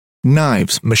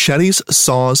Knives, machetes,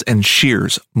 saws, and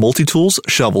shears, multi-tools,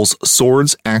 shovels,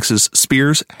 swords, axes,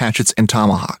 spears, hatchets, and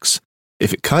tomahawks.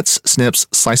 If it cuts, snips,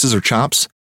 slices, or chops,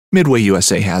 Midway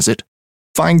USA has it.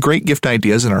 Find great gift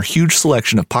ideas in our huge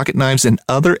selection of pocket knives and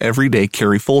other everyday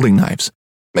carry folding knives.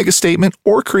 Make a statement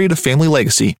or create a family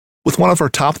legacy with one of our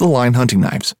top-of-the-line hunting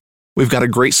knives. We've got a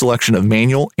great selection of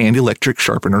manual and electric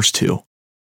sharpeners, too.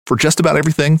 For just about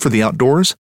everything for the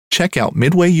outdoors, check out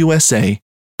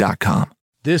MidwayUSA.com.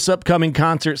 This upcoming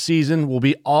concert season will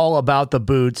be all about the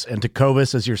boots, and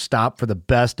Tecovas is your stop for the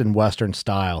best in Western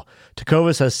style.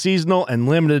 Tecovas has seasonal and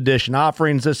limited edition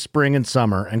offerings this spring and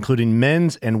summer, including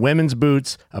men's and women's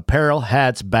boots, apparel,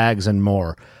 hats, bags, and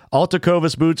more. All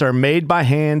Tecovas boots are made by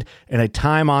hand in a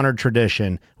time-honored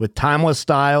tradition with timeless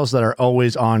styles that are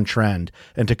always on trend.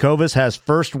 And Tecovas has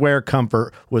first wear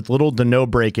comfort with little to no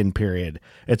break-in period.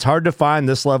 It's hard to find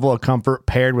this level of comfort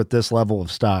paired with this level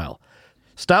of style.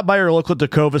 Stop by your local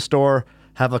Tecovas store,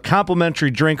 have a complimentary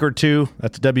drink or two,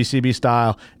 that's WCB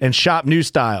style, and shop new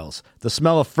styles. The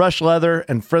smell of fresh leather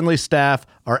and friendly staff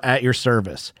are at your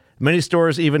service. Many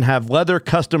stores even have leather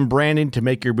custom branding to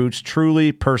make your boots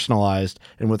truly personalized.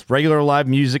 And with regular live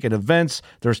music and events,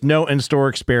 there's no in-store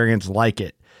experience like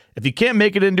it. If you can't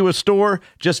make it into a store,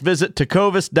 just visit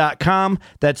tecovas.com.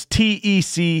 That's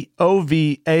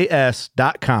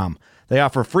TECOVAS.com. They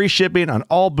offer free shipping on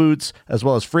all boots, as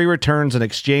well as free returns and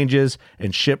exchanges,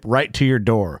 and ship right to your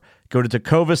door. Go to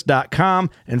tecovas.com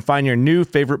and find your new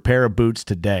favorite pair of boots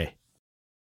today.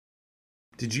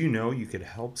 Did you know you could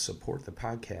help support the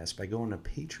podcast by going to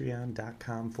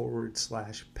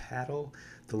patreon.com/paddle,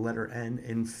 the letter N,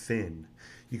 and Finn?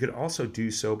 You could also do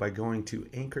so by going to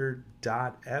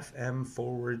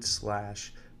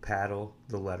anchor.fm/paddle,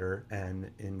 the letter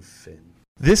N, and Finn.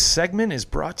 This segment is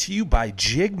brought to you by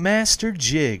Jigmaster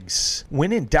Jigs.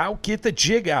 When in doubt, get the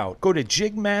jig out. Go to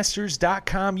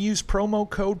jigmasters.com, use promo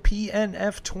code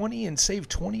PNF20 and save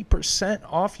 20%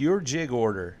 off your jig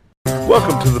order.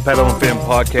 Welcome to the Paddle and Fin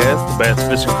Podcast, the Bass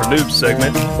Fishing for Noobs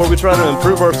segment, where we try to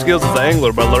improve our skills as an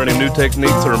angler by learning new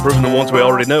techniques or improving the ones we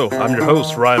already know. I'm your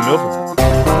host, Ryan Milford.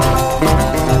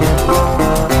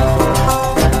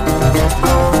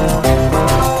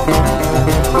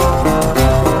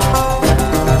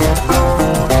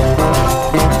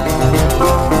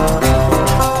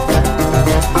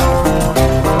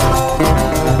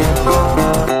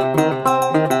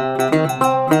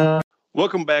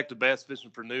 Welcome back to Bass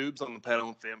Fishing for Noobs on the Paddle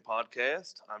and Fin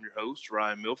Podcast. I'm your host,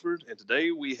 Ryan Milford, and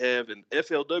today we have an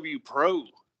FLW Pro.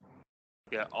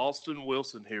 We got Austin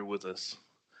Wilson here with us.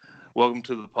 Welcome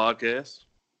to the podcast.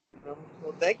 Well,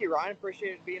 thank you, Ryan.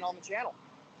 Appreciate being on the channel.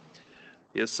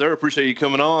 Yes, sir. Appreciate you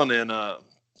coming on. And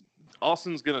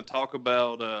Austin's going to talk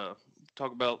about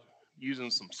using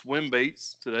some swim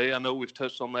baits today. I know we've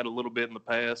touched on that a little bit in the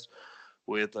past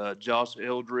with Josh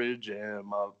Eldridge and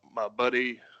my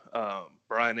buddy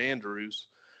Brian Andrews,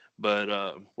 but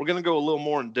we're going to go a little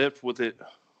more in depth with it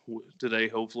today,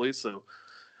 hopefully. So,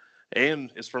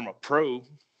 and it's from a pro,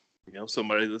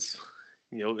 somebody that's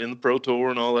in the pro tour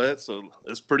and all that. So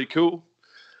it's pretty cool.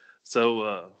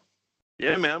 So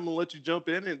yeah, man, I'm gonna let you jump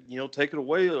in and take it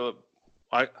away. Where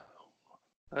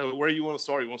you want to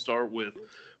start? You want to start with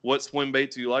what swim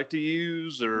baits you like to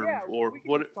use, or what?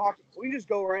 We can just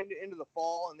go right into the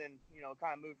fall and then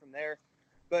kind of move from there.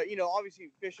 But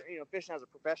obviously fishing as a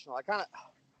professional, I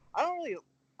don't really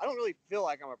feel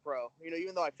like I'm a pro.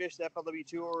 Even though I fish the FLW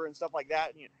Tour and stuff like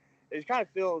that, it kind of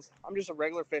feels I'm just a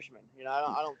regular fisherman.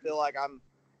 I don't feel like I'm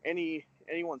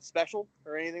anyone special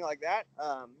or anything like that.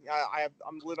 I'm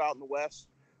live out in the West,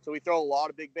 so we throw a lot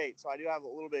of big baits. So I do have a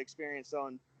little bit of experience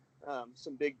throwing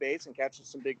some big baits and catching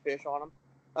some big fish on them.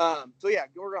 So yeah,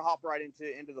 we're gonna hop right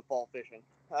into the fall fishing.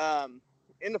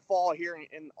 In the fall here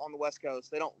on the West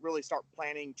Coast, they don't really start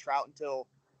planting trout until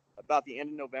about the end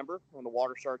of November when the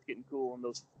water starts getting cool and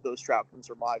those trout can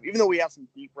survive. Even though we have some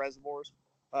deep reservoirs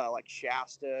like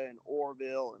Shasta and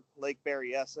Oroville and Lake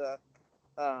Berryessa,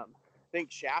 I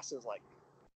think Shasta's I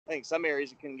think some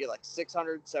areas it can get like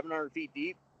 600, 700 feet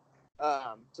deep.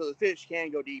 So the fish can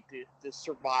go deep to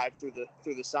survive through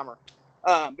the summer.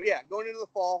 But yeah, going into the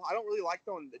fall, I don't really like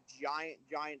throwing the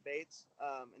giant baits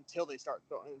until they start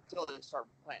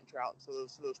planting trout. So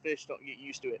those fish don't get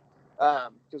used to it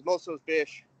because most of those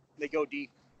fish they go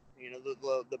deep.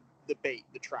 The bait,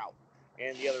 the trout,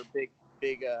 and the other big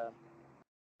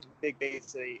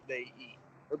baits they eat,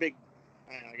 or big,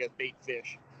 I guess bait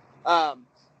fish.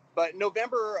 But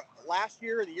November last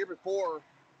year or the year before,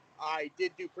 I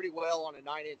did do pretty well on a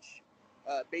 9-inch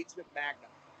Batesmith Magnum,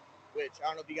 which I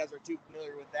don't know if you guys are too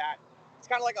familiar with that. It's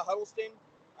kind of like a Huddleston.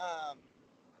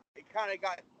 It kind of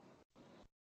got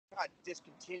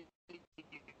discontinued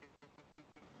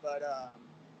but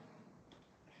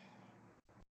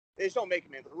they just don't make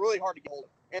them. They're really hard to get hold of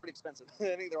and pretty expensive.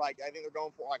 I think they're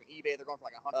going for like on eBay. They're going for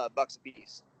like $100 a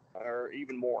piece or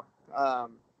even more.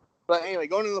 But anyway,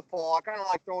 going into the fall, I kind of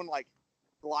like throwing like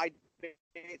glide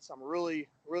baits. I'm really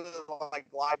like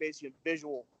glide baits.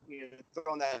 Visual.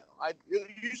 Throwing that. I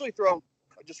usually throw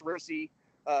just Rissy,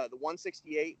 the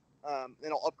 168.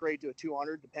 Then I'll upgrade to a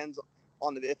 200. Depends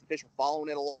on if the fish are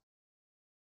following it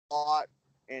a lot,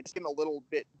 and just give them a little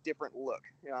bit different look.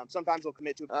 Sometimes they'll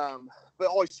commit to, but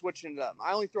always switching it up.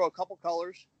 I only throw a couple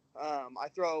colors. I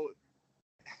throw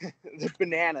the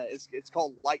banana. It's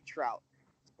called light trout.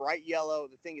 It's bright yellow.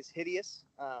 The thing is hideous,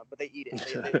 but they eat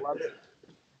it. They love it.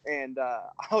 And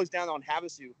I was down on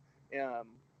Havasu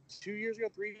 3 years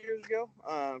ago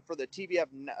for the TBF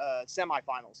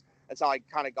semifinals. That's how I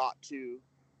kind of got to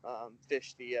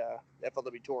fish the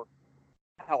FLW Tour,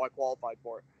 how I qualified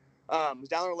for it. Was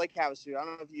down there at Lake Havasu. I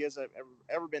don't know if you guys have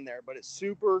ever been there, but it's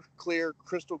super clear,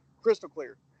 crystal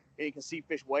clear. And you can see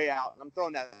fish way out. And I'm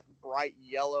throwing that bright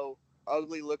yellow,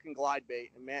 ugly looking glide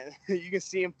bait. And man, you can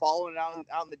see him following it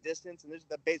out in the distance. And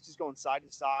the bait's just going side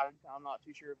to side. I'm not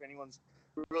too sure if anyone's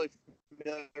really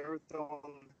familiar with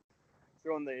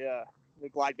throwing the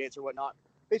glide baits or whatnot.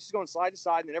 Bait's just going side to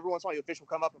side. And then every once in a while, the fish will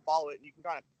come up and follow it. And you can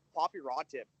kind of pop your rod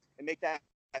tip and make that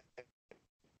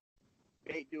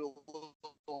bait do a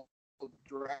little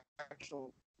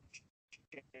directional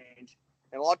change.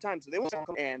 And a lot of times they won't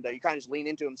come, and you kind of just lean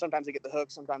into them. Sometimes they get the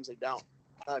hook, sometimes they don't.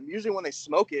 Usually when they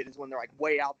smoke it is when they're like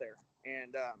way out there,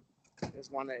 and is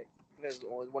when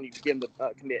you get them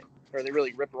to commit, or they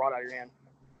really rip the rod out of your hand.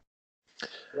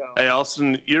 So, Hey,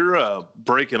 Austin, you're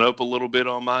breaking up a little bit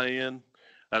on my end.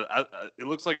 It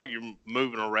looks like you're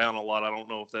moving around a lot. I don't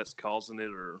know if that's causing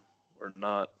it or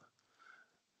not.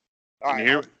 Can you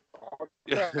hear me?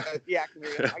 Yeah, I can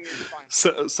hear you. I can hear you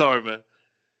fine. Sorry, man.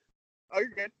 Oh, you're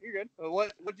good. You're good.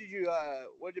 What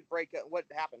did break up? What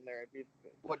happened there?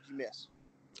 What did you miss?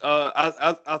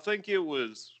 I think it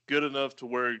was good enough to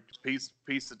where piece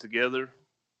it together.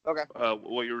 Okay.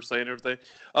 What you were saying, everything.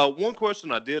 One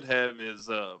question I did have is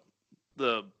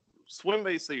the swim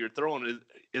baits that you're throwing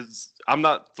is I'm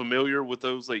not familiar with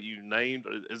those that you named.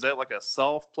 Is that like a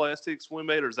soft plastic swim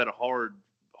bait or is that a hard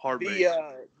bait?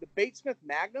 The Batesmith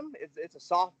Magnum, it's a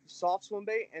soft swim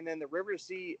bait, and then the River to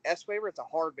Sea S-Waver, it's a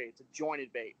hard bait. It's a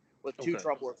jointed bait with two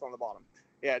troublers on the bottom.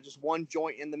 Yeah, just one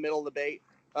joint in the middle of the bait.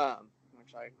 Actually,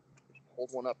 I just hold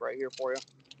one up right here for you.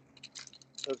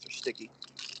 Those are sticky.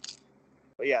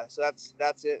 But yeah, so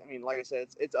that's it. I mean, like I said,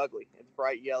 it's ugly. It's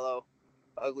bright yellow,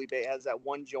 ugly bait. It has that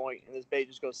one joint, and this bait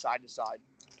just goes side to side.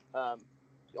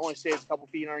 It only stays a couple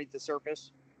feet underneath the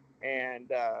surface,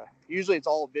 and usually it's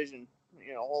all vision.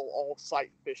 All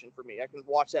sight fishing for me. I can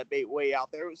watch that bait way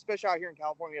out there, especially out here in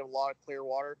California. We have a lot of clear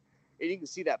water, and you can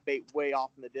see that bait way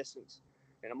off in the distance.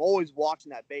 And I'm always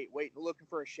watching that bait, looking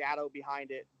for a shadow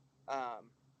behind it,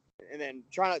 and then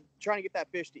trying to get that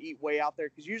fish to eat way out there,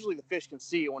 because usually the fish can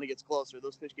see it when it gets closer.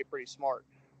 Those fish get pretty smart.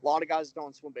 A lot of guys are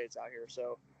throwing swim baits out here,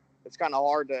 so it's kind of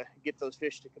hard to get those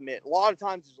fish to commit. A lot of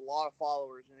times there's a lot of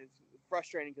followers, and it's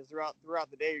frustrating because throughout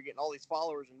the day you're getting all these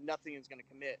followers and nothing is going to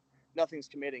commit. Nothing's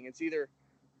committing. It's either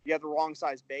you have the wrong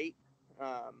size bait,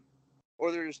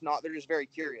 or they're just not. They're just very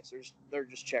curious. They're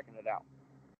just checking it out.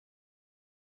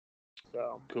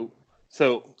 So cool.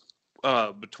 So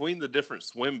between the different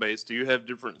swim baits, do you have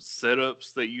different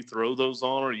setups that you throw those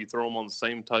on, or you throw them on the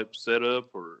same type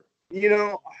setup, or?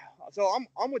 So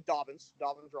I'm with Dobyns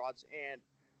rods, and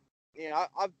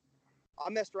I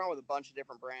messed around with a bunch of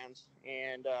different brands,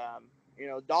 and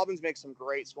Dobyns makes some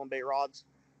great swim bait rods.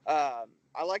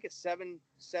 I like a 7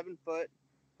 foot,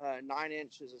 9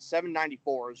 inches, a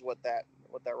 794 is what that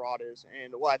rod is,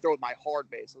 and I throw with my hard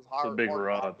base. It's a big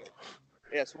rod.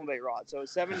 Yeah, swim bait rod. So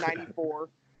 794.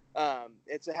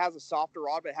 It has a softer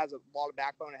rod, but it has a lot of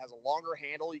backbone. It has a longer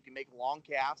handle. You can make long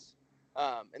casts,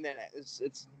 and then it's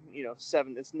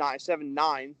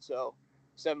 7.9, so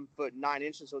 7 foot 9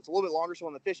 inches. So it's a little bit longer. So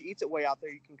when the fish eats it way out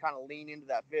there, you can kind of lean into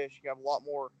that fish. You have a lot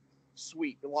more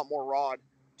sweep, a lot more rod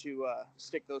to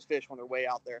stick those fish when they're way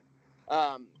out there.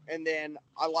 And then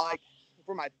I like,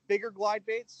 for my bigger glide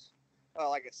baits,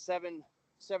 like a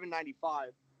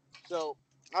 795. So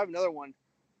I have another one.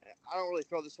 I don't really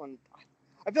throw this one.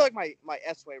 I feel like my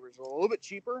S-Wavers are a little bit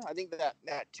cheaper. I think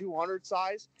that 200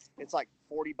 size, it's like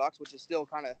 $40, which is still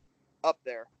kind of up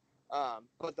there.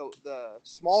 But the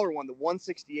smaller one, the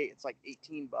 168, it's like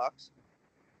 $18.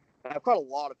 And I've caught a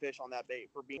lot of fish on that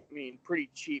bait for being pretty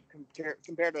cheap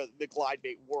compared to the glide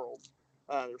bait world.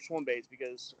 They're swim baits,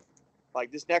 because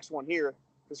like this next one here,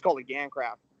 this is called a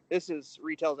Gancraft. This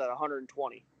retails at $120.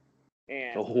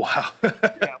 And oh wow.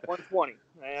 yeah, $120.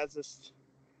 And that's just,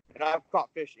 And I've caught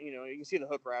fish, you know, you can see the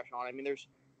hook rash on it. I mean,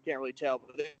 can't really tell,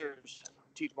 but there's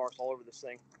teeth marks all over this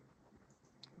thing.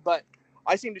 But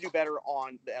I seem to do better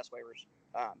on the S waivers.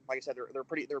 Like I said, they're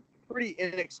pretty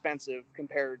inexpensive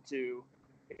compared to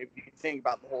if you think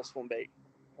about the whole swim bait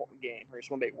game or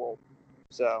swim bait world.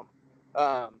 So,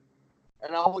 and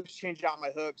I always change out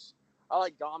my hooks. I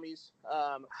like gummies.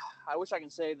 I wish I can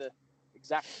say the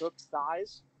exact hook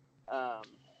size. I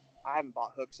haven't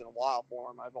bought hooks in a while for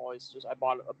them. I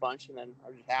bought a bunch and then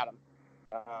I just had them.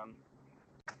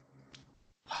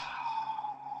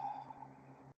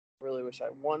 Really wish I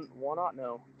 1/0,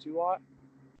 no 2/0.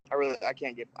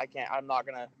 I'm not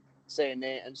gonna say a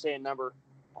name and say a number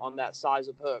on that size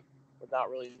of hook without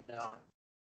really knowing.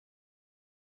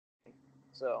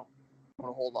 So I'm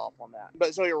gonna hold off on that.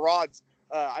 But so your rods,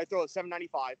 I throw a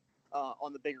 795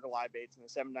 on the bigger live baits and a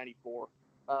 794,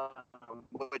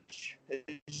 which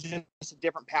is just a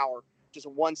different power, just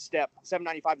one step.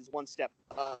 795 is one step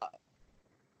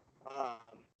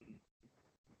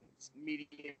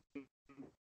medium.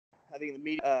 I think the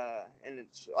medium, and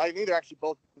I think they're actually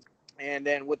both. And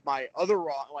then with my other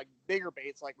rod, like bigger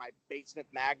baits, like my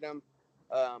Batesmith Magnum,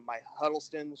 my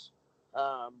Huddlestons,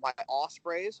 my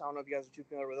Ospreys. I don't know if you guys are too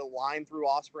familiar with it. Line through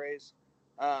Ospreys.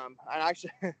 And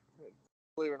actually,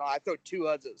 believe it or not, I throw 2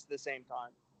 Huds at the same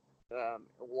time,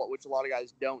 which a lot of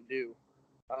guys don't do.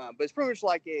 But it's pretty much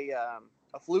like a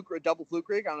double fluke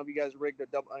rig. I don't know if you guys rigged a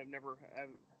double. I've never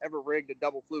ever rigged a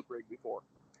double fluke rig before,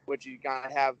 which you kind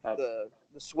of have the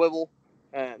swivel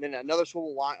and then another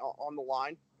swivel line on the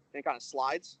line, and it kind of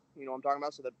slides. You know what I'm talking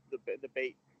about? So the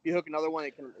bait, if you hook another one,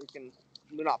 it can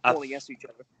they're not pulling against each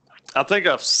other. I think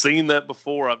I've seen that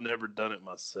before. I've never done it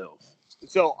myself.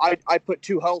 So I put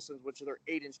 2 Huddlestons, which are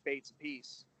 8-inch baits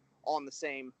apiece, on the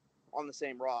same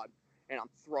rod, and I'm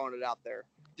throwing it out there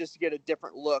just to get a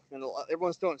different look. And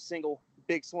everyone's throwing a single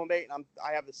big swim bait, and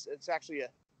I have this. It's actually a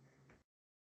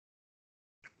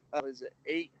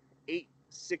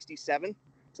 867,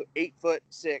 so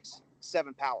 8'6",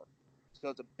 7 power. So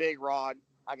it's a big rod.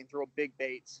 I can throw big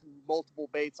baits, multiple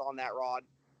baits on that rod,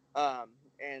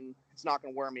 and it's not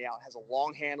going to wear me out. It has a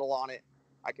long handle on it.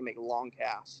 I can make long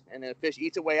casts, and then if fish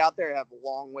eats away out there, I have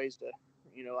long ways to,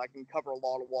 I can cover a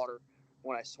lot of water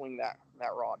when I swing that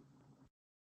rod.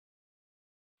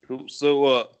 Cool.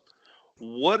 So,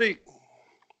 what are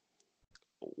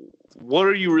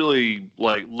you really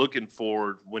like looking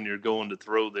for when you're going to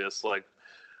throw this? What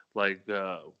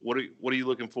are you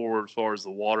looking for as far as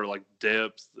the water, like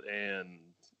depth and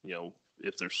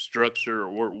if there's structure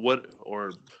or what,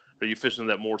 or are you fishing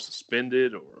that more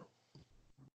suspended or?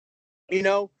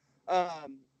 I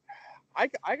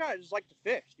just like to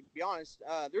fish, to be honest.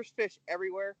 There's fish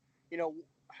everywhere. I'm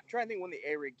trying to think when the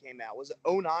A-Rig came out. Was it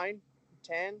 09,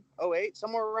 10, 08,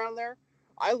 somewhere around there?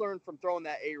 I learned from throwing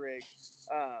that A-Rig.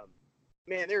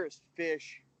 Man, there is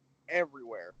fish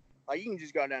everywhere. Like, you can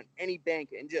just go down any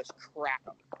bank and just crack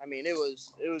them. I mean, it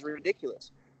was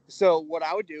ridiculous. So what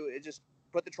I would do is just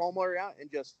put the trolling motor out and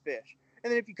just fish.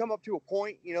 And then if you come up to a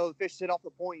point, the fish sit off the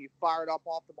point, you fire it up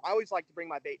off the. I always like to bring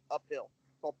my bait uphill.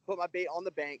 So I'll put my bait on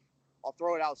the bank, I'll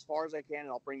throw it out as far as I can, and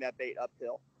I'll bring that bait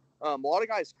uphill. A lot of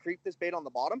guys creep this bait on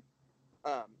the bottom.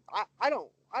 I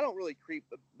don't really creep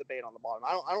the bait on the bottom.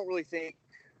 I don't really think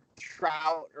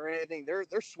trout or anything.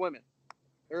 They're swimming.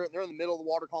 They're in the middle of the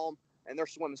water column and they're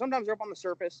swimming. Sometimes they're up on the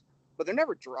surface, but they're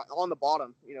never on the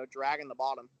bottom. Dragging the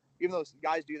bottom. Even though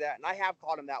guys do that, and I have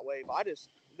caught them that way. But it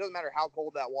doesn't matter how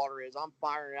cold that water is. I'm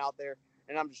firing it out there,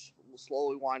 and I'm just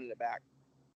slowly winding it back,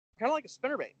 kind of like a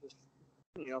spinnerbait. Just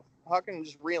hucking and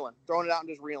just reeling, throwing it out and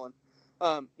just reeling.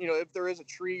 If there is a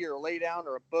tree or a lay down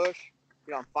or a bush,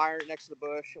 I'm firing it next to the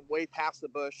bush and way past the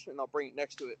bush, and I'll bring it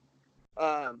next to it.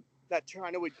 I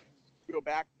know we go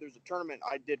back. There's a tournament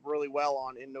I did really well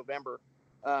on in November.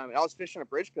 I was fishing a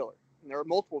bridge pillar, and there were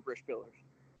multiple bridge pillars.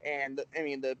 And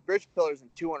the bridge pillar's in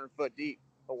 200 foot deep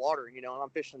of water, and I'm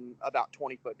fishing about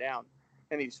 20 foot down.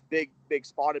 And these big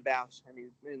spotted bass and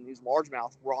these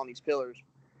largemouth were on these pillars.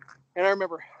 And I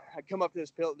remember I'd come up to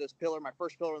this pillar, my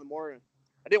first pillar in the morning.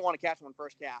 I didn't want to catch one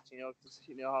first cast, because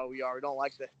you know how we are. We don't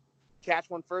like to catch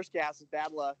one first cast. It's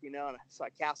bad luck, and so I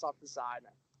cast off the side, and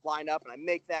I line up, and I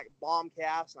make that bomb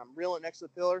cast, and I'm reeling next to the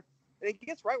pillar. And it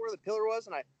gets right where the pillar was,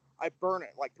 and I burn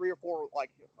it like 3 or 4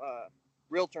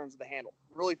 reel turns of the handle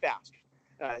really fast.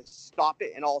 And I stop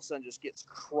it, and all of a sudden just gets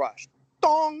crushed.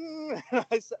 Dong!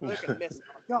 I set look and miss it.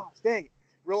 I'm like, gosh, dang it.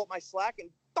 Reel up my slack, and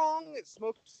dong! It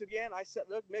smokes again. I set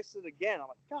look, miss it again. I'm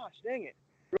like, gosh, dang it.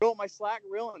 Reel up my slack,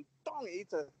 reel, and dong! It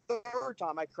eats a third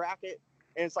time. I crack it,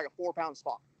 and it's like a 4-pound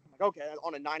spot. I'm like, okay,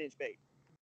 on a 9-inch bait.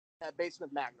 That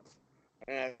Batesmith Magnum.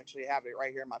 And I actually have it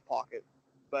right here in my pocket.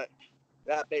 But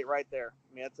That bait right there.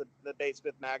 I mean, that's the Bait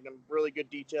Smith Magnum. Really good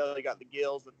detail. You got the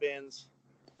gills, the fins.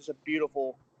 Just a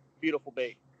beautiful, beautiful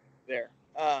bait there.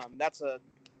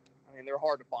 They're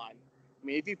hard to find. I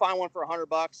mean, if you find one for $100,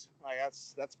 like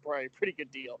that's probably a pretty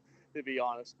good deal, to be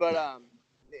honest. But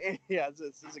yeah,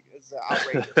 it's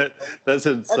outrageous. That's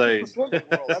insane. That's the swim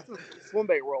bait world. That's the swim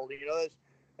bait world.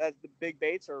 That the big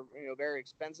baits are very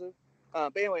expensive.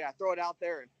 But anyway, I throw it out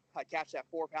there and I catch that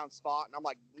 4-pound spot, and I'm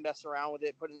like messing around with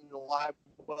it, putting it in the live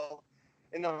well,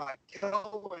 and then my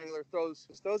co-angler throws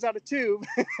out a tube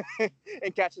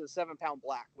and catches a 7-pound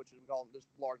black, which is called just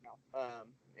largemouth.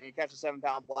 And he catches a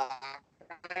 7-pound black.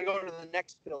 I go to the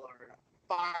next pillar,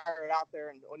 fire it out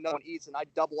there, and no one eats, and I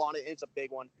double on it. It's a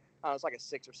big one. It's like a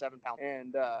 6 or 7 pound,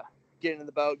 and get into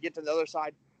the boat, get to the other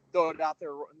side, throw it out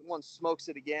there. One smokes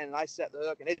it again, and I set the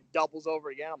hook, and it doubles over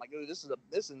again. I'm like, ooh, this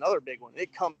is another big one.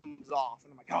 It comes off,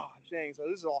 and I'm like, gosh, dang. So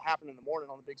this is all happening in the morning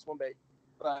on the big swim bait,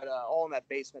 but all in that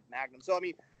Bait Smith Magnum. So I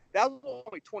mean, that was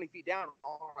only 20 feet down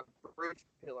on a bridge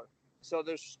pillar. So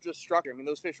there's just structure. I mean,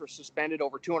 those fish were suspended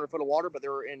over 200 foot of water, but they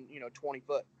were in 20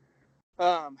 foot.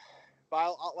 But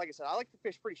like I said, I like to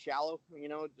fish pretty shallow.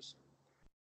 Just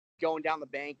going down the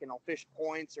bank, and I'll fish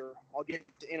points, or I'll get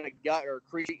in a gut or a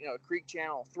creek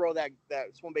channel, I'll throw that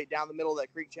swim bait down the middle of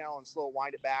that creek channel and slow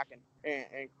wind it back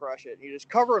and crush it. You just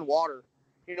cover in water.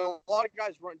 A lot of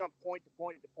guys run point to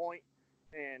point to point,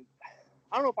 and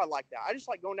I don't know if I like that. I just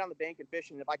like going down the bank and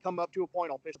fishing. If I come up to a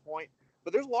point, I'll fish a point.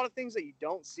 But there's a lot of things that you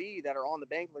don't see that are on the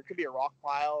bank. There could be a rock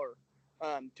pile, or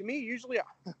to me, usually I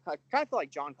kind of feel like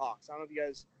John Cox. I don't know if you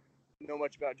guys know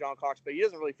much about John Cox, but he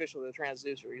doesn't really fish with a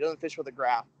transducer. He doesn't fish with a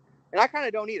graph. And I kind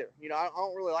of don't either. I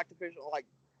don't really like to fish. Like,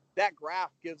 that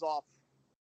graph gives off,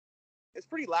 it's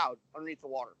pretty loud underneath the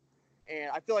water. And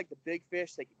I feel like the big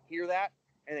fish, they can hear that,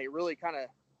 and they really kind of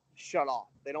shut off.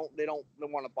 They don't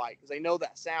want to bite, because they know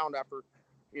that sound after,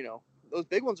 those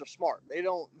big ones are smart. They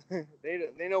don't,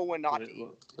 they know when not to eat.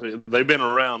 They've been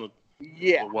around.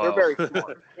 Yeah, they're very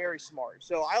smart, very smart.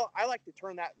 So I like to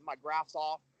turn my graphs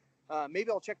off. Maybe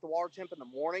I'll check the water temp in the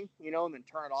morning, and then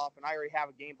turn it off. And I already have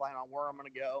a game plan on where I'm going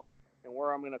to go and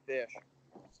where I'm going to fish,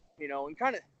 and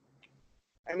kind of,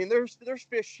 I mean, there's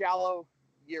fish shallow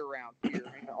year round here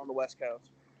on the West Coast.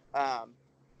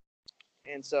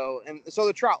 And so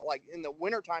the trout, like in the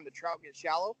wintertime, the trout get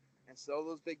shallow, and so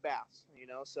those big bass,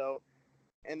 so,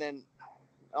 and then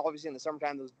obviously in the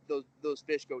summertime, those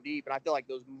fish go deep. And I feel like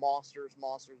those monsters,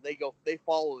 they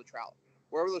follow the trout.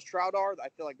 Wherever those trout are, I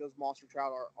feel like those monster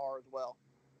trout are as well.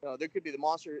 There could be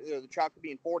the trout could be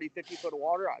in 40, 50 foot of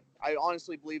water. I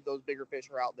honestly believe those bigger fish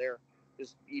are out there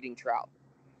just eating trout.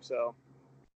 So,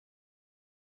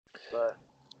 but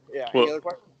yeah. Any other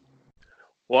questions?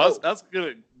 Well, I was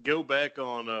going to go back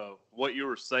on what you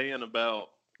were saying about,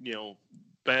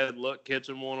 bad luck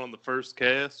catching one on the first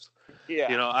cast.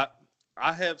 Yeah.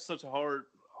 I have such a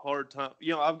hard time.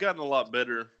 I've gotten a lot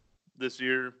better this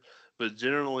year, but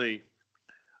generally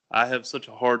I have such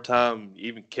a hard time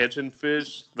even catching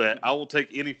fish that I will take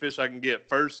any fish I can get,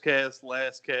 first cast,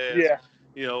 last cast. Yeah.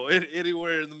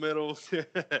 Anywhere in the middle.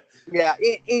 Yeah,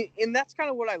 and that's kind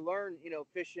of what I learned,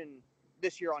 fishing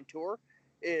this year on tour,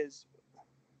 is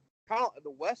kind of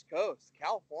the West Coast.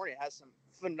 California has some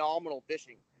phenomenal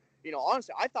fishing.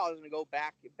 Honestly, I thought I was going to go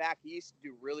back east,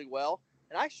 do really well,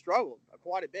 and I struggled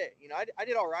quite a bit. I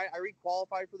did all right. I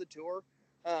re-qualified for the tour,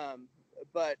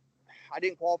 but I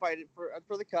didn't qualify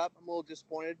for the Cup. I'm a little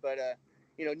disappointed, but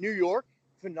New York,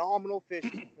 phenomenal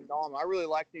fishing, phenomenal. I really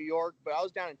like New York, but I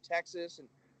was down in Texas, and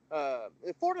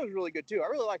Florida was really good too. I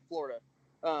really like Florida,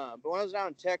 but when I was down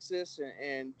in Texas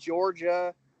and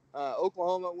Georgia,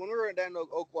 Oklahoma, when we were down to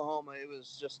Oklahoma, it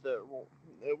was just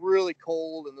really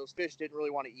cold, and those fish didn't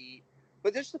really want to eat.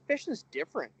 But just the fishing is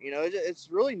different, It's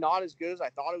really not as good as I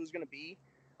thought it was going to be.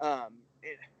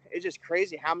 It's just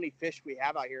crazy how many fish we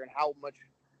have out here, and how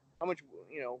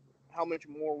much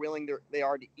more willing they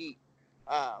are to eat.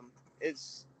 I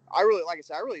really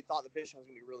thought the fishing was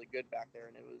going to be really good back there,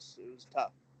 and it was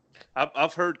tough.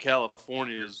 I've heard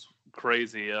California is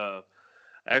crazy.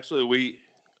 Actually,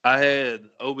 I had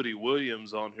Obedy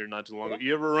Williams on here not too long ago.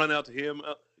 You ever run out to him?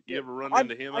 You ever run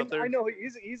into him out there? I know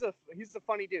he's a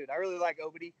funny dude. I really like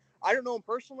Obedy. I don't know him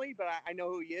personally, but I know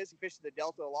who he is. He fishes the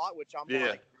Delta a lot, which I'm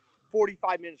like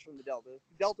 45 minutes from the Delta.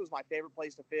 Delta is my favorite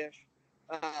place to fish,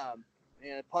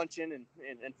 and punching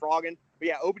and frogging. But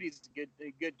yeah, Obedy's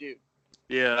a good dude.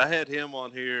 Yeah, I had him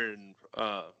on here, and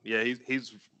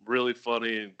he's really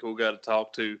funny and cool guy to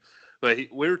talk to. But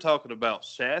we were talking about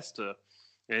Shasta,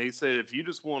 and he said if you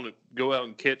just want to go out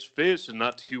and catch fish and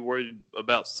not too worried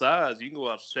about size, you can go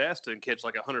out to Shasta and catch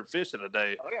like 100 fish in a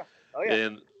day. Oh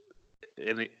yeah.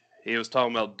 And he was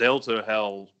talking about Delta,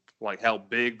 how like how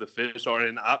big the fish are.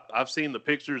 And I've seen the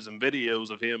pictures and videos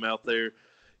of him out there.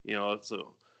 You know,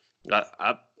 so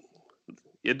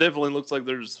it definitely looks like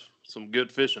there's some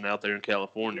good fishing out there in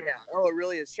California. Yeah. Oh, it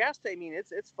really is. Shasta, I mean,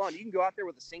 it's fun. You can go out there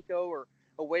with a Senko or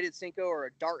a weighted Senko or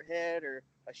a dart head or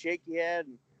a shaky head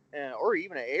or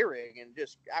even an A-rig and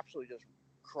just absolutely just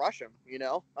crush them, you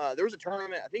know. There was a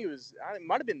tournament, I think it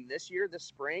might have been this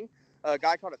spring. A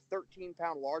guy caught a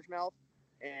 13-pound largemouth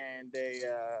and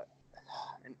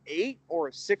an 8 or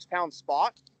a 6-pound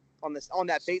spot on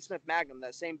that Batesmith Magnum,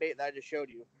 that same bait that I just showed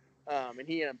you. And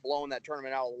he ended up blowing that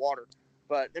tournament out of the water.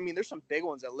 But I mean, there's some big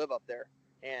ones that live up there,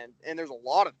 and there's a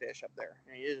lot of fish up there.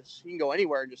 And you can go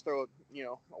anywhere and just throw a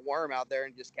worm out there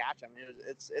and just catch them.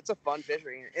 It's a fun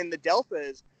fishery, and the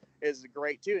Delta is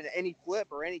great too. And any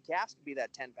flip or any cast could be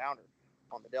that 10-pounder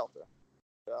on the Delta.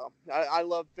 So I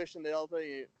love fishing the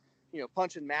Delta. You know,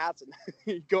 punching mats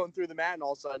and going through the mat, and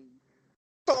all of a sudden,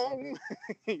 boom!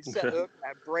 You set the hook,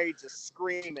 that braid just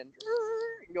screaming,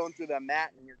 going through that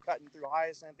mat, and you're cutting through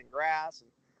hyacinth and grass.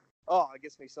 And it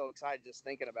gets me so excited just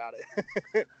thinking about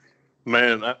it.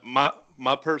 Man,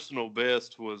 my personal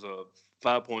best was a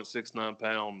 5.69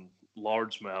 pound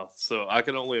largemouth, so I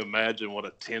can only imagine what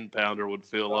a 10-pounder would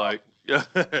feel like. Yeah,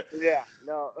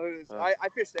 no, I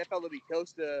fished the FLW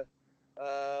Costa.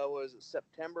 Was it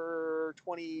September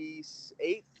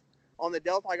 28th on the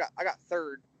Delta? I got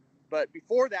third, but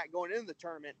before that, going into the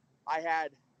tournament, I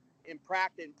had in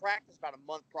practice about a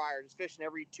month prior, just fishing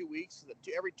every 2 weeks.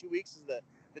 Every 2 weeks is the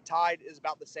tide is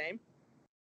about the same,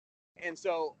 and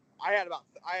so I had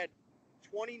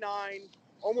 29,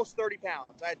 almost 30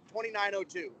 pounds. I had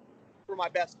 29.02 for my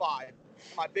best 5.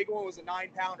 My big one was a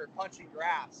 9-pounder punching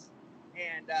grass,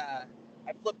 and I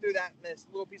flipped through this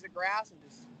little piece of grass and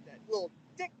just that little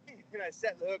tick, and I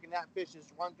set the hook, and that fish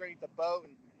just runs underneath the boat,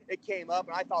 and it came up,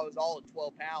 and I thought it was all at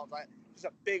 12 pounds. Just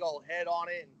a big old head on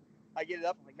it, and I get it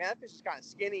up. I'm like, man, that fish is kind of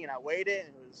skinny, and I weighed it,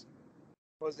 and it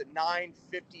was it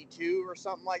 952 or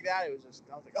something like that? I was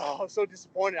like, oh, I was so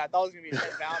disappointed. I thought it was gonna be a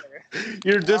 10-pounder.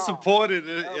 You're disappointed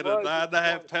in a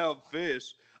 9.5 pound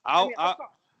fish. I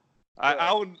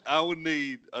would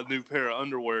need a new pair of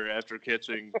underwear after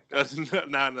catching a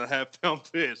 9.5 pound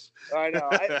fish. I know.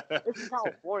 It's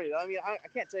California. I mean, I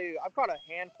can't tell you. I've caught a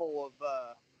handful of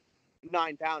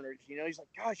 9-pounders. You know, he's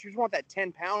like, gosh, you just want that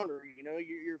 10-pounder. You know,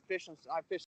 you're fishing. I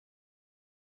fished.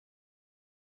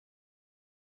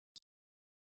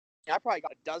 I probably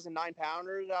got a dozen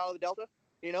 9-pounders out of the Delta.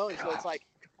 You know, and so it's like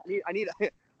I need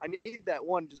that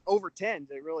one just over 10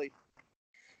 to really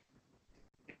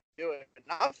do it. And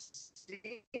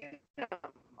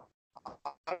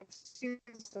I've seen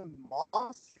some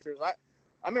monsters. I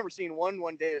remember seeing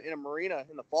one day in a marina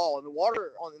in the fall, and the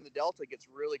water in the Delta gets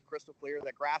really crystal clear.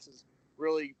 That grass is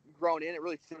really grown in. It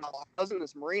really thin out. I was in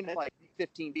this marina like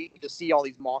 15 feet. You just see all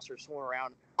these monsters swimming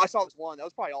around. I saw this one that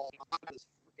was probably all on his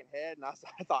freaking head, and I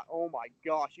thought, oh my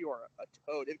gosh, you are a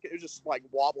toad. It was just like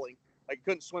wobbling. Like it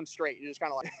couldn't swim straight. It just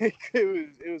kind of like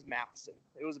it was massive.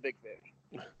 It was a big fish.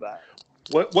 But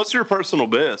what's your personal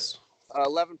best?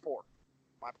 11.4,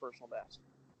 my personal best.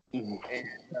 And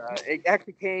it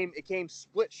actually came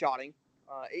split shotting,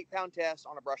 8-pound test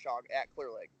on a brush hog at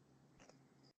Clear Lake.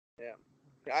 Yeah,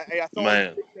 I throw all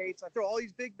these big baits. I throw all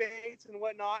these big baits and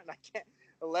whatnot, and I can't.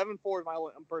 11.4 is my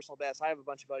personal best. I have a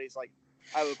bunch of buddies. Like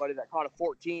I have a buddy that caught a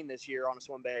 14 this year on a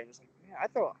swim bait, and it's like, man, I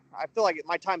feel like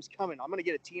my time's coming. I'm gonna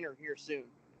get a teener here soon.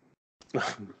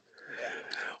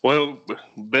 Well,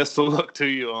 best of luck to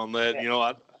you on that. Yeah. You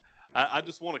know, I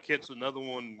just want to catch another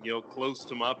one, you know, close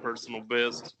to my personal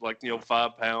best, like, you know,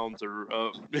 5 pounds or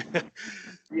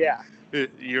Yeah.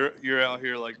 You're out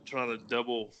here like trying to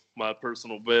double my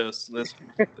personal best. That's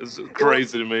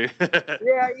crazy to me.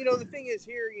 Yeah, you know, the thing is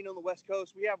here, you know, on the West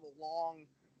Coast, we have a long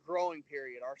growing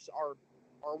period. Our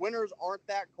winters aren't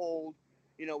that cold.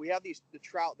 You know, we have the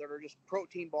trout that are just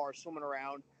protein bars swimming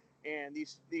around, and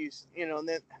these you know,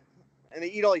 and they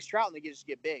eat all these trout and they just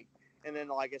get big. And then,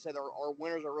 like I said, our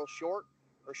winters are real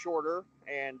shorter.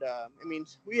 And, I mean,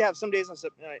 we have some days in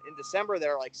December that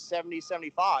are like 70,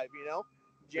 75, you know,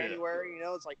 January, you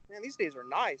know, it's like, man, these days are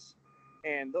nice.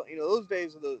 And, you know, those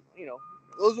days are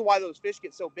those are why those fish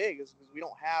get so big is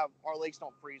because our lakes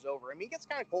don't freeze over. I mean, it gets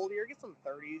kind of cold here. It gets in the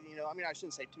 30s, you know. I mean, I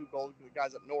shouldn't say too cold for the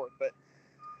guys up north, but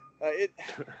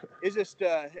it's just,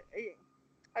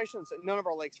 I shouldn't say none of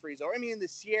our lakes freeze over. I mean, in the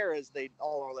Sierras,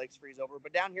 all our lakes freeze over,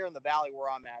 but down here in the valley where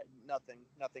I'm at,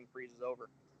 nothing freezes over.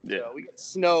 Yeah. So we get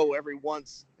snow every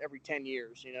 10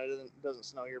 years. You know, it doesn't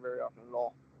snow here very often at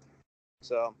all.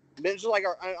 So it's just like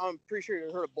I'm pretty sure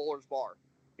you heard of Bowler's Bar,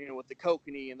 you know, with the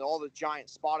kokanee and all the giant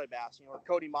spotted bass. You know,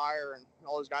 Cody Meyer and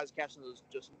all those guys catching those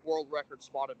just world record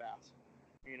spotted bass.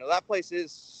 You know, that place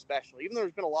is special, even though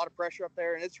there's been a lot of pressure up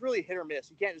there, and it's really hit or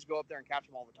miss. You can't just go up there and catch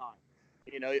them all the time.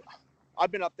 You know,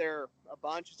 I've been up there a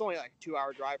bunch. It's only like a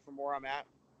 2-hour drive from where I'm at,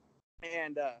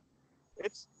 and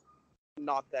it's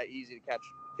not that easy to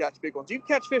catch big ones. You can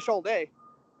catch fish all day,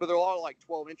 but they're all like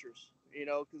 12 inches, you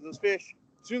know, because those fish,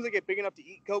 as soon as they get big enough to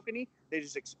eat kokanee, they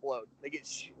just explode. They get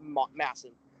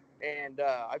massive. And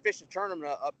I fished a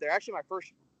tournament up there. Actually, my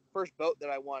first boat that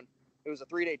I won, it was a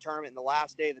 3-day tournament, and the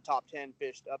last day, the top 10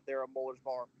 fished up there on Bowler's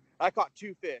Bar. I caught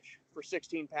 2 fish for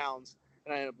 16 pounds,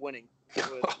 and I ended up winning.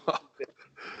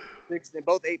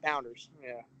 Both 8-pounders.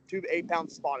 Yeah, 2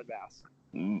 8-pound spotted bass.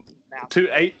 Massive. 2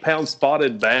 8-pound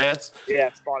spotted bass.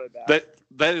 Yeah, spotted bass.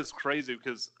 That is crazy,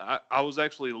 because I was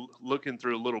actually looking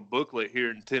through a little booklet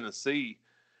here in Tennessee.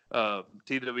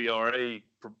 TWRA,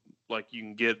 like, you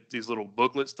can get these little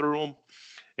booklets through them,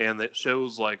 and that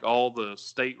shows like all the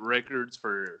state records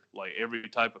for like every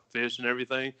type of fish and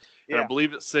everything. Yeah. And I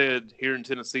believe it said here in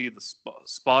Tennessee the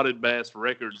spotted bass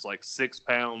record is like 6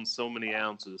 pounds, so many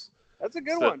ounces. That's a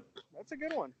good one. That's a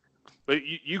good one. But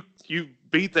you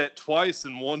beat that twice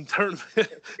in one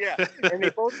tournament. Yeah, and they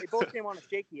both came on a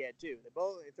shaky head too. They're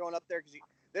throwing up there because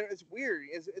it's weird.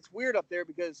 It's weird up there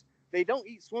because they don't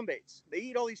eat swim baits. They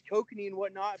eat all these kokanee and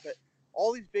whatnot, but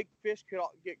all these big fish could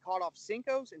get caught off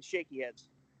Senkos and shaky heads.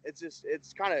 It's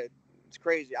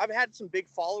crazy. I've had some big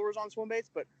followers on swim baits,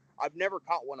 but I've never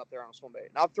caught one up there on a swim bait.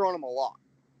 And I've thrown them a lot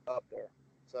up there.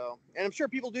 So, and I'm sure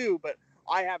people do, but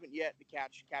I haven't yet to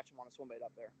catch them on a swim bait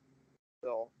up there.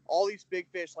 So all these big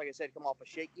fish, like I said, come off a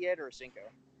shaky head or a Senko.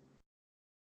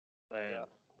 Man.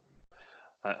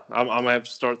 I'm going to have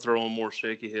to start throwing more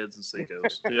shaky heads and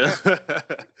Senkos. Yeah.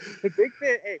 The big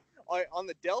fish, hey, on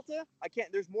the Delta,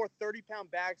 there's more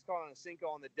 30-pound bags caught on a Senko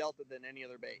on the Delta than any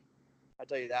other bait. I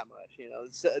tell you that much. You know,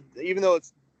 even though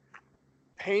it's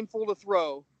painful to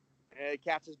throw, it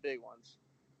catches big ones.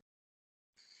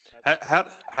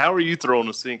 How are you throwing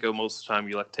a Senko most of the time?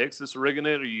 You like Texas rigging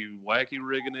it, or you wacky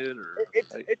rigging it, or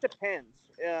it depends.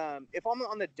 If I'm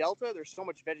on the Delta, there's so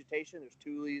much vegetation. There's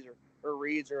tules or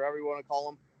reeds or whatever you want to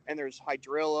call them, and there's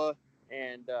hydrilla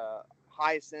and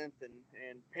hyacinth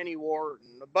and pennywort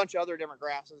and a bunch of other different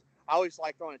grasses. I always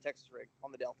like throwing a Texas rig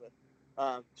on the Delta.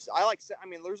 There's a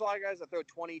lot of guys that throw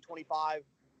 20, 25.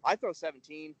 I throw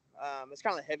 17. It's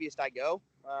kind of the heaviest I go.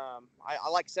 I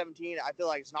like 17. I feel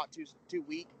like it's not too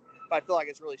weak, but I feel like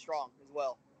it's really strong as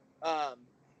well.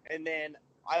 And then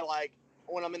I like,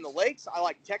 when I'm in the lakes, I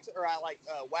like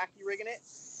wacky rigging it,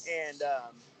 and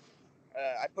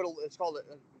it's called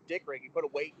a dick rig. You put a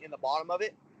weight in the bottom of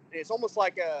it, and it's almost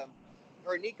like a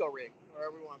Nico rig, or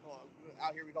whatever you want to call it.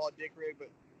 Out here we call it dick rig, but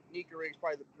Nico rig is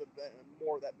probably the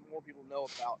more people know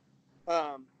about.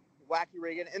 Wacky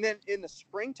rigging, and then in the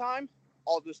springtime,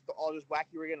 I'll just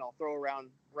wacky rig it and I'll throw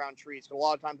around trees. Because a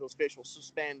lot of times those fish will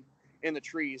suspend in the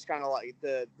trees, kind of like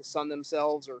the sun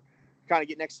themselves, or kind of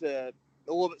get next to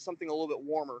something a little bit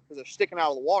warmer, because they're sticking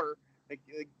out of the water. They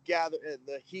gather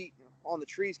the heat on the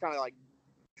trees, kind of like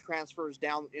transfers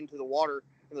down into the water,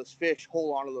 and those fish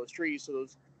hold onto those trees. So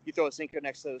you throw a Senko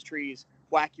next to those trees,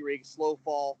 wacky rig, slow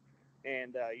fall,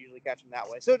 and usually catch them that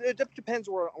way. So it depends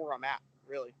where I'm at,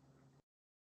 really.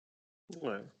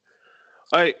 Right.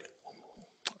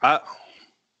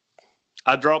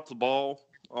 I dropped the ball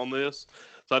on this,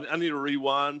 so I need to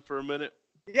rewind for a minute.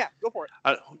 Yeah, go for it.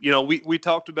 We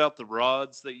talked about the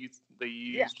rods that you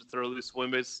use to throw these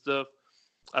swim baits stuff.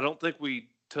 I don't think we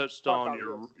touched on the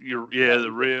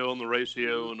reel and the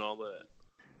ratio and all that.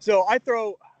 So I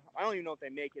don't even know if they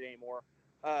make it anymore.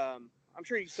 I'm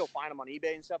sure you can still find them on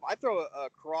eBay and stuff. I throw a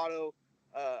Curado.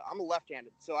 I'm a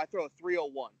left-handed, so I throw a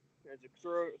 301. It's a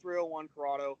 301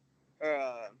 Curado.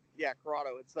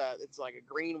 Curado. It's like a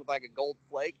green with like a gold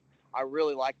flake. I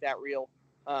really like that reel.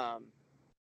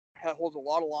 It holds a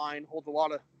lot of line, holds a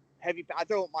lot of heavy. I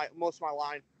throw most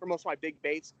of my big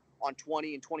baits on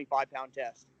 20 and 25 pound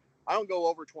test. I don't go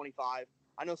over 25.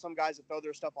 I know some guys that throw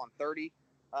their stuff on 30.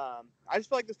 I just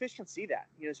feel like the fish can see that,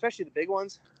 especially the big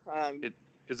ones.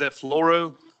 Is that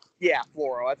fluoro? Yeah,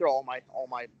 fluoro. I throw all my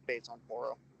baits on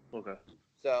fluoro. Okay.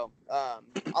 So I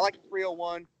like the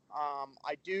 301.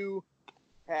 I do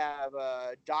have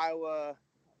a Daiwa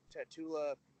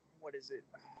Tatula. What is it?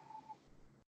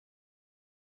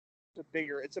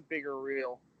 It's a bigger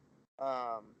reel.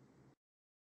 But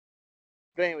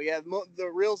anyway, yeah, the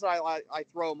reels that I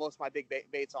throw most of my big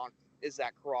baits on is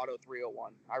that Curado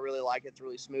 301. I really like it. It's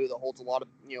really smooth. It holds a lot of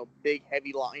big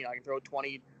heavy line. I can throw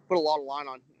 20, put a lot of line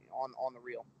on the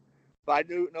reel. But I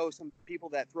do know some people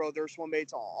that throw their swim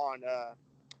baits on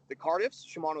the Cardiffs,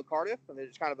 Shimano Cardiff, and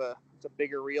it's kind of it's a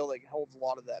bigger reel that holds a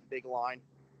lot of that big line.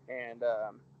 And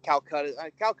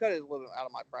Calcutta. Calcutta is a little out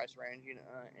of my price range,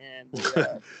 and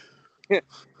the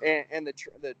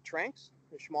Tranks,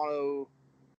 the Shimano.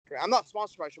 I'm not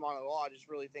sponsored by Shimano at all. I just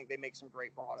really think they make some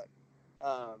great product.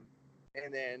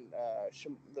 And then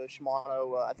the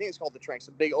Shimano, I think it's called the Tranks,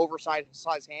 a big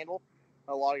oversized handle.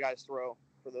 A lot of guys throw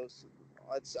for those.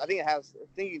 I think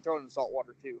you can throw it in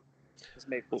saltwater too. It's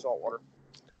made for saltwater.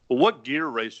 Well, what gear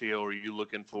ratio are you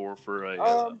looking for a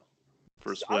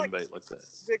swim bait like that?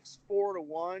 6-4 to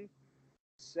 1,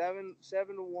 7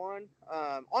 to 1.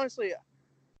 Honestly,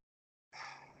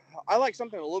 I like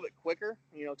something a little bit quicker.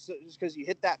 Just because you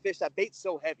hit that fish, that bait's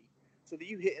so heavy. So that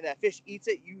you hit and that fish eats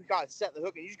it, you got to set the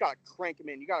hook and you just got to crank them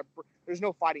in. There's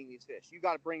no fighting these fish. You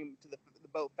got to bring them to the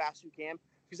boat fast as you can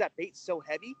because that bait's so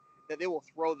heavy that they will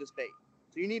throw this bait.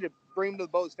 So you need to bring them to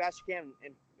the boat as fast as you can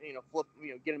and flip,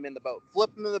 get them in the boat.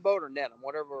 Flip them in the boat or net them,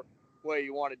 whatever way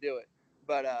you want to do it.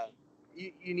 But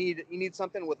you need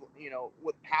something with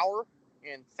power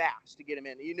and fast to get them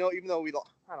in. Even though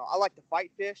I like to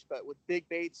fight fish, but with big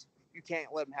baits, you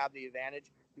can't let them have the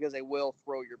advantage because they will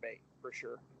throw your bait for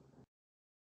sure.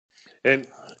 And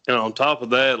on top of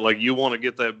that, like you want to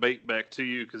get that bait back to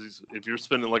you because if you're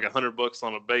spending like $100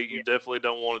 on a bait, you definitely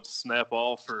don't want it to snap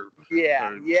off or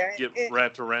get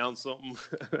wrapped around something.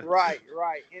 Right.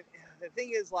 And the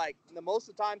thing is, like, most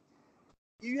of the time,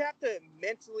 you have to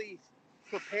mentally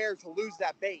prepare to lose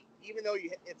that bait, even though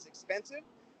it's expensive.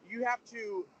 You have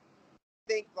to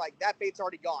think like that bait's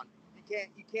already gone.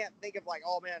 You can't think of like,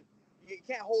 oh man, you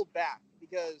can't hold back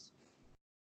because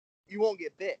you won't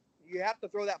get bit. You have to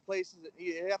throw that bait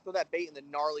in the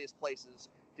gnarliest places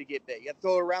to get bit. You have to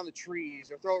throw it around the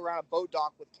trees or throw it around a boat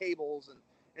dock with cables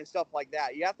and stuff like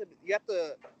that. You have to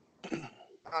I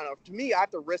don't know. To me, I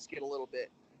have to risk it a little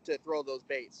bit to throw those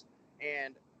baits,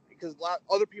 and because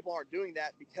other people aren't doing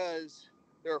that because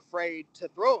they're afraid to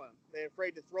throw them. They're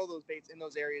afraid to throw those baits in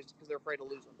those areas because they're afraid to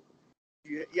lose them.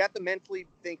 You have to mentally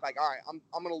think like, all right, I'm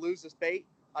going to lose this bait.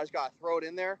 I just got to throw it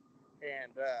in there,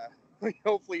 and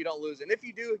hopefully you don't lose it. And if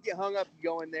you do get hung up, you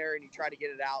go in there and you try to get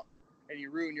it out, and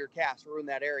you ruin your cast, ruin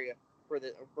that area for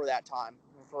that time,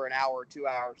 for an hour or 2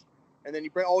 hours. And then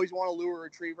you always want to lure a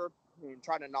retriever and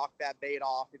try to knock that bait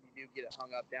off if you do get it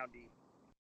hung up down deep.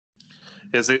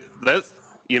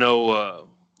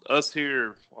 Us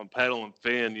here on Paddle and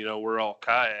Fin, we're all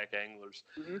kayak anglers.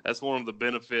 Mm-hmm. That's one of the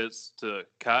benefits to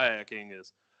kayaking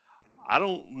is I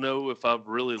don't know if I've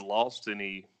really lost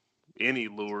any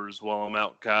lures while I'm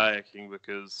out kayaking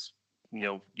because,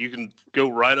 you can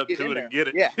go right up to it and get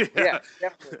it. Yeah,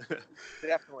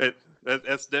 definitely.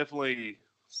 That's definitely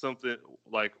something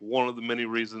like one of the many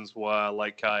reasons why I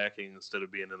like kayaking instead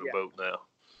of being in a boat now.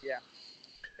 Yeah.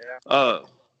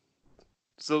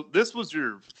 So this was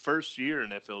your first year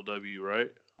in FLW, right?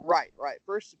 Right.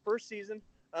 First season.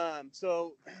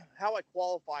 So how I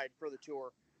qualified for the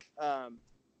tour.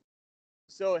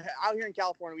 So out here in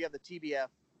California, we have the TBF,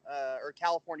 or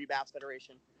California Bass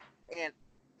Federation, and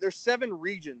there's 7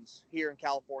 regions here in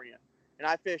California, and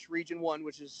I fish Region 1,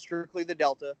 which is strictly the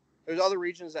Delta. There's other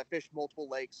regions that fish multiple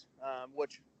lakes,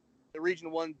 which the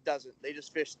Region 1 doesn't. They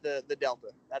just fish the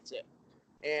Delta. That's it.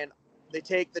 And they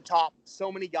take the top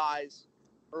so many guys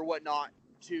or whatnot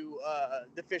to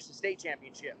fish the state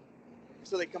championship.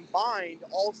 So they combined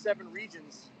all 7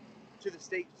 regions to the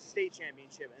state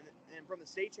championship. And from the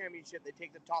state championship, they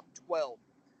take the top 12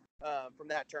 from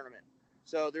that tournament.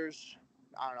 So there's,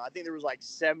 I don't know, I think there was like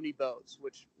 70 boats,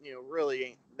 which, really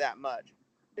ain't that much.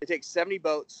 They take 70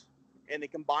 boats and they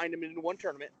combine them into one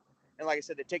tournament. And like I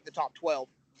said, they take the top 12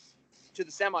 to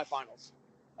the semifinals,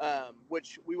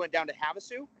 which we went down to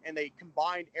Havasu, and they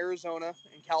combined Arizona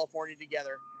and California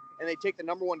together, and they take the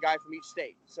number 1 guy from each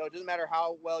state. So it doesn't matter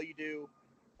how well you do.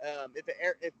 If I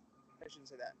shouldn't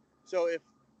say that. So if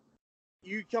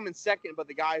you come in second, but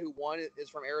the guy who won is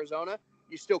from Arizona,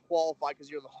 you still qualify because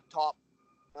you're the top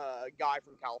guy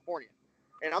from California.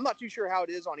 And I'm not too sure how it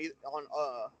is on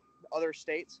other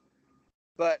states,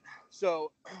 but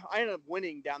so I ended up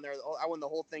winning down there. I won the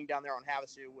whole thing down there on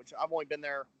Havasu, which I've only been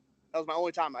there. That was my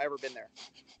only time I've ever been there.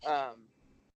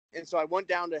 And so I went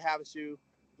down to Havasu,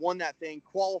 won that thing,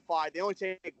 qualified. They only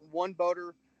take 1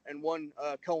 boater and 1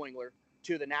 co-angler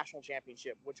to the national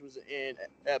championship, which was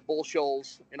at Bull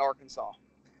Shoals in Arkansas.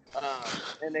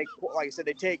 And they, like I said,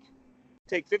 they take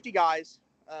 50 guys,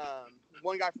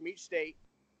 1 guy from each state,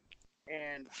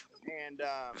 and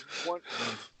one.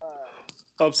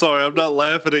 I'm sorry, I'm not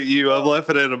laughing at you. I'm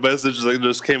laughing at a message that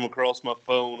just came across my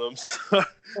phone. I'm sorry.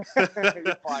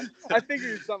 You're fine. I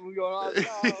figured something going on.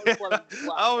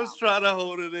 I was trying to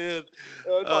hold it in.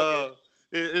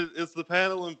 It's the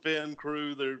Paddle and Fin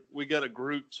crew. We got a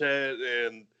group chat,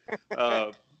 and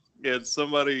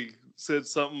somebody said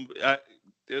something.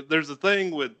 There's a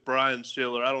thing with Brian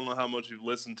Schiller. I don't know how much you've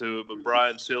listened to it, but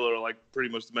Brian Schiller, like pretty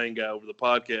much the main guy over the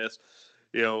podcast.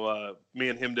 Me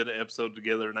and him did an episode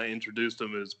together, and I introduced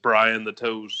him as Brian the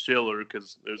Toes Schiller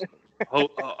because there's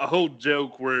a whole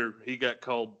joke where he got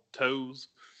called Toes,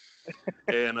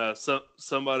 and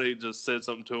somebody just said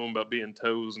something to him about being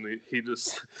toes, and he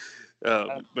just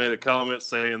made a comment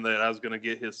saying that I was going to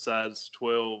get his size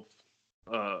 12.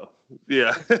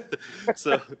 Yeah,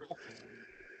 so.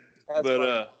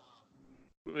 So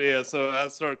I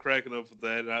started cracking up with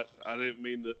that. And I didn't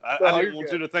mean to. I didn't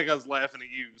want you to think I was laughing at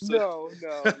you. So.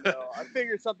 No. I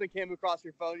figured something came across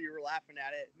your phone. You were laughing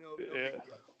at it. No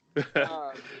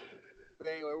but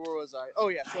anyway, where was I? Oh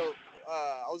yeah. So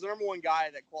I was the number one guy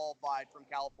that qualified from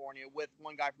California with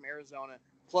one guy from Arizona,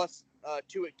 plus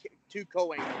two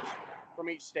co-anglers from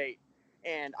each state.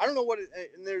 And I don't know and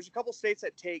there's a couple states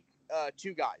that take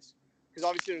two guys. Because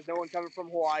obviously there's no one coming from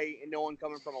Hawaii and no one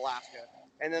coming from Alaska,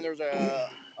 and then there's a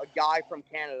guy from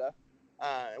Canada.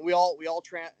 We all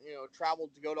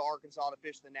traveled to go to Arkansas to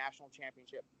fish the national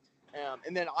championship,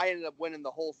 and then I ended up winning the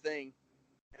whole thing,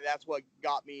 and that's what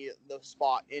got me the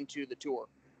spot into the tour.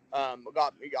 I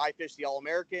fished the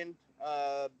All-American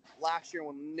last year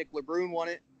when Nick LeBrun won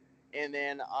it, and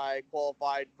then I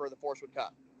qualified for the Forrest Wood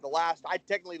Cup. The last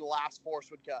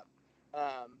Forrest Wood Cup.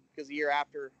 Because the year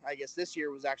after, I guess this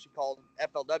year was actually called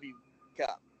FLW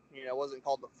Cup. It wasn't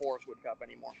called the Forrest Wood Cup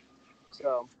anymore.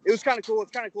 So it was kind of cool.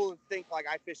 It's kind of cool to think like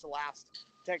I fished the last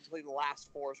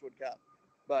Forrest Wood Cup.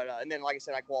 But and then like I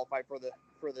said, I qualified for the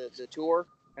tour,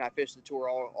 and I fished the tour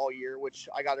all year, which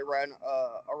I got to run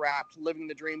a wrapped Living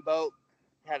the Dream boat,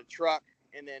 had a truck,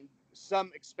 and then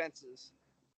some expenses,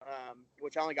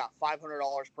 which I only got $500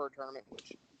 per tournament,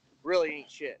 which really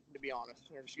ain't shit, to be honest.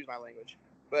 Excuse my language.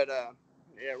 But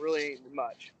really ain't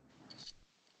much.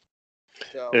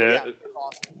 So it's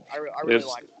awesome. I really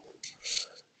like it.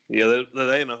 Yeah,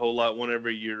 that ain't a whole lot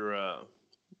whenever you're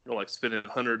like spending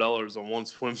 $100 on one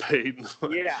swim bait.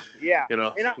 Yeah. And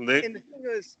the thing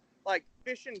is, like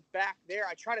fishing back there,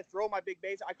 I try to throw my big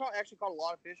baits. I actually caught a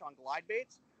lot of fish on glide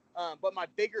baits, but my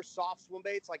bigger soft swim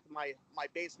baits, like my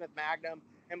Bait Smith Magnum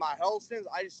and my Huddlestons,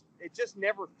 it just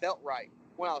never felt right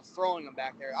when I was throwing them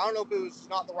back there. I don't know if it was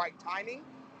not the right timing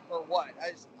or what.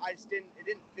 I just didn't. It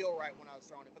didn't feel right when I was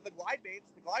throwing it. But the glide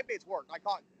baits worked. I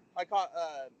caught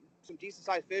some decent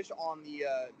sized fish on the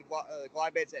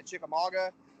glide baits at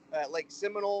Chickamauga, at Lake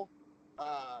Seminole,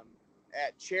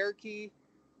 at Cherokee.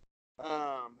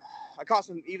 I caught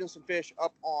some fish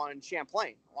up on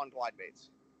Champlain on glide baits.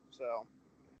 So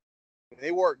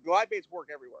they work. Glide baits work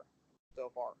everywhere so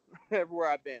far. Everywhere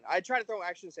I've been. I tried to throw them,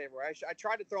 I shouldn't say everywhere. I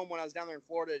tried to throw them when I was down there in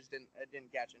Florida. It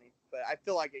didn't catch any. But I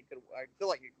feel like it could work.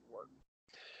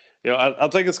 I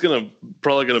think it's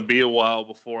probably gonna be a while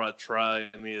before I try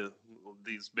any of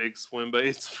these big swim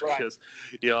baits, Right. because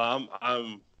I'm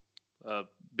a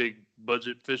big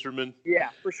budget fisherman. Yeah,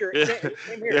 for sure.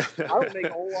 Same here. I don't make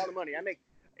a whole lot of money. I make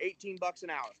 $18 an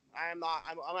hour. I'm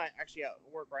actually at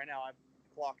work right now. I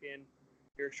clock in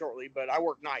here shortly, but I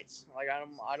work nights. Like I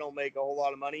don't make a whole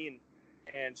lot of money,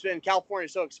 and California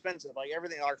is so expensive. Like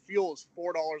everything, our fuel is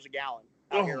 $4 a gallon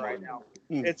out here right now.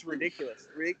 It's ridiculous.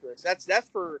 That's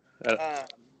for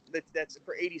that's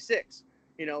for 86.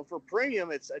 For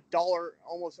premium, it's $1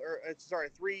 almost, or it's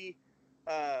 $3.30,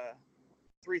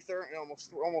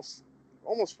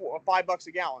 almost $5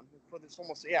 a gallon for this.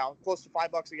 Close to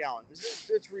 $5 a gallon.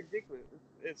 It's ridiculous.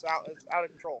 It's out of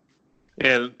control.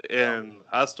 And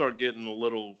I start getting a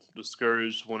little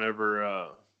discouraged whenever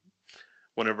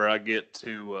I get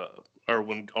to or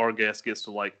when our gas gets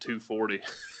to like 240.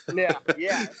 Yeah,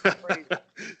 it's crazy.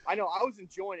 I know. I was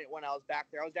enjoying it when I was back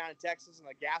there. I was down in Texas, and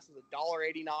the gas was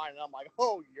 $1.89, and I'm like,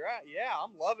 "Oh, you're right. Yeah,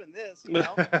 I'm loving this." So,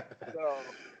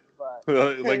 but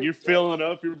like you're filling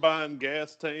up, you're buying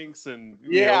gas tanks, and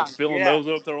filling those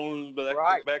up there on the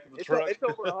back of the truck. It's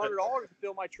over $100 to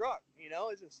fill my truck.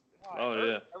 It's just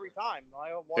every time.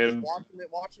 I was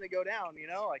watching it go down.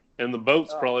 And the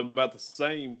boat's probably about the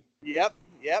same. Yep,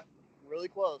 really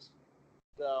close.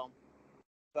 So,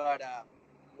 but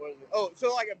what is it? Oh,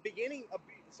 so like a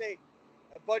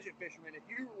budget fisherman, if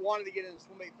you wanted to get into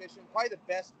swim bait fishing, probably the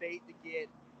best bait to get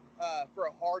for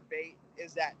a hard bait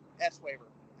is that S-Waver.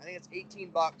 I think it's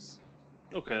 $18.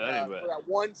 Okay, that ain't bad. For that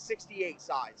 168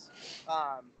 size.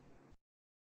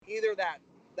 Either that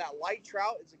light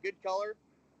trout is a good color,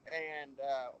 and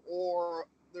or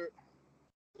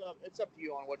it's up to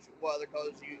you on what other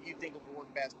colors you think will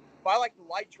work best. But I like the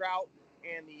light trout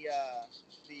and the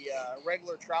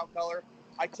regular trout color.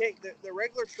 I take the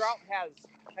regular trout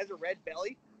has a red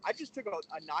belly. I just took a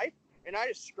knife and I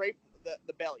just scraped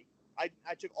the belly.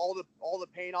 I took all the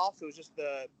paint off, so it was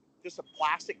just a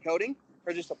plastic coating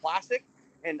or just a plastic,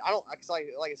 and I don't, cause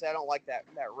like I said, I don't like that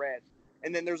red.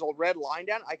 And then there's a red line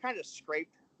down. I kind of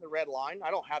scraped the red line.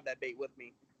 I don't have that bait with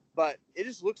me, but it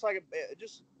just looks like it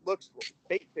just looks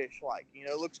bait fish like. You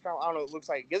know, it looks kind of, I don't know, it looks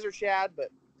like a gizzard shad, but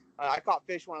I caught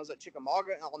fish when I was at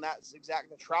Chickamauga on that exact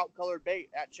the trout colored bait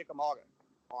at Chickamauga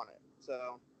on it.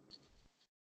 So,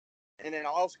 and then I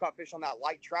also caught fish on that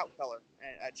light trout color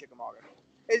at Chickamauga.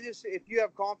 It's just, if you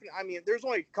have confidence, I mean, there's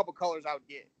only a couple colors I would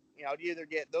get. You know, I'd either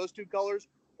get those two colors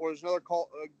or there's another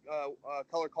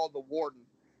color called the Warden.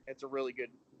 It's a really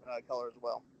good color as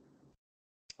well.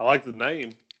 I like the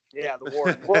name. Yeah, the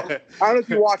Warden. Well, I don't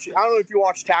know if you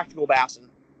watch Tactical Bassing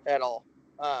at all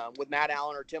with Matt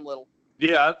Allen or Tim Little.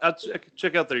 Yeah, I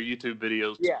check out their YouTube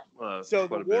videos. Yeah. So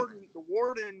the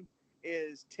Warden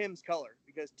is Tim's color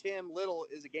because Tim Little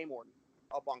is a game warden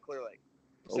up on Clear Lake.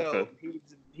 So okay.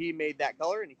 he made that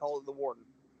color and he called it the Warden.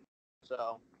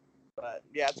 So, but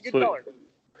yeah, it's a good Sweet. color.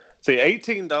 See,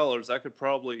 $18, I could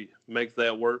probably make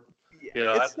that work. Yeah, you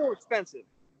know, it's still expensive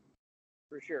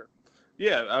for sure.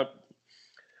 Yeah,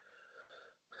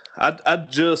 I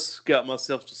just got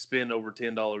myself to spend over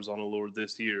 $10 on a lure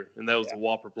this year, and that was the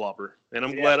Whopper Plopper. And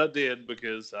I'm glad I did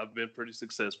because I've been pretty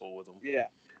successful with them. Yeah.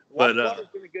 Whopper Plopper's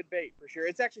been a good bait for sure.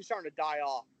 It's actually starting to die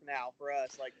off now for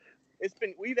us. Like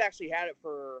we've actually had it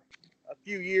for a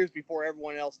few years before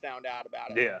everyone else found out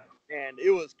about it. Yeah. And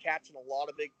it was catching a lot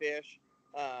of big fish.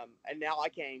 And now I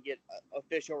can't even get a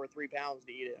fish over 3 pounds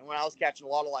to eat it. And when I was catching a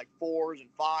lot of like 4s and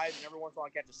 5s, and every once in a while I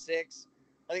catch a 6.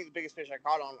 I think the biggest fish I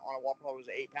caught on a Whopper was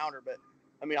an 8-pounder. But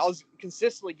I mean, I was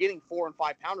consistently getting 4 and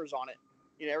 5 pounders on it,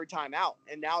 you know, every time out.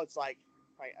 And now it's like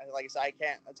I said, I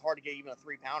can't. It's hard to get even a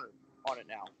 3-pounder on it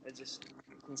now. It's just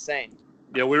insane.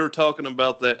 Yeah, we were talking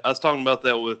about that. I was talking about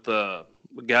that with a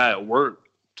guy at work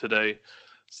today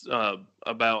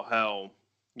about how,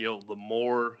 you know, the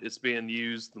more it's being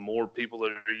used, the more people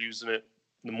that are using it,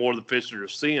 the more the fish are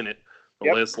seeing it,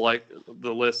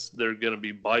 the less they're going to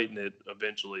be biting it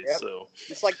eventually. Yep. So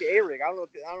it's like the A-rig. I don't know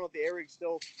if the A-rig's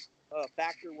still a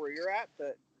factor where you're at,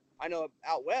 but I know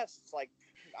out west it's like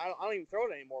I don't even throw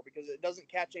it anymore because it doesn't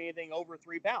catch anything over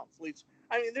 3 pounds. At least,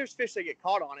 I mean, there's fish that get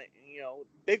caught on it, you know,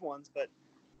 big ones, but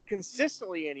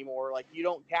consistently anymore, like you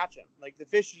don't catch them. Like the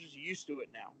fish is just used to it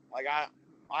now. Like I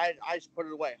just put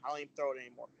it away. I don't even throw it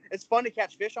anymore. It's fun to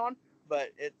catch fish on,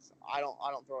 but I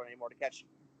don't throw it anymore to catch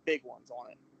big ones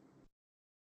on it.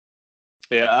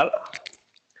 Yeah,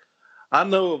 I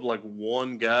know of like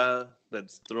one guy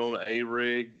that's thrown an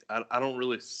A-rig. I don't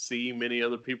really see many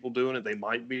other people doing it. They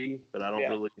might be, but I don't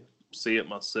really see it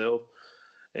myself.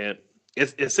 And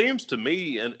it seems to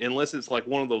me, unless it's like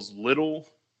one of those little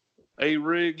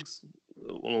A-rigs,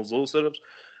 one of those little setups,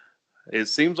 it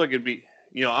seems like it'd be,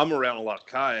 you know, I'm around a lot of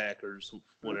kayakers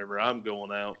whenever I'm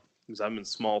going out because I'm in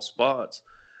small spots,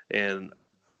 and it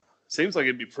seems like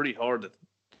it'd be pretty hard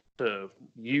to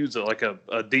use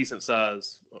a decent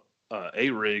size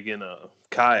A-rig in a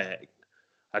kayak.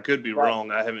 I could be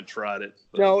wrong. I haven't tried it.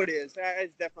 But. No, it is.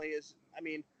 It definitely is. I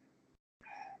mean,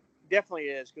 definitely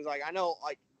is because like I know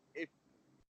like if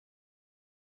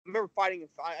I remember fighting.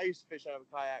 I used to fish out of a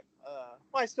kayak.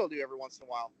 Well, I still do every once in a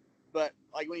while. But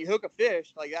like when you hook a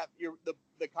fish like that,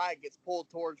 the kayak gets pulled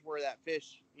towards where that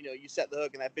fish. You know, you set the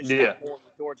hook and that fish is pulling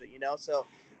towards it. You know, so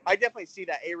I definitely see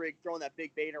that A-rig throwing that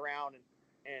big bait around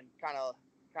and kind of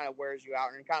wears you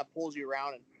out and kind of pulls you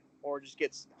around or just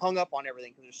gets hung up on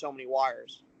everything because there's so many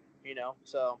wires, you know.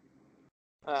 So,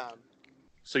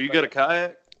 so you got a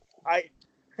kayak? I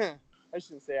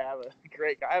shouldn't say I have a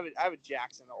great. I have a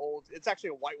Jackson, it's actually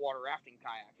a whitewater rafting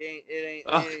kayak. It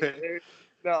ain't.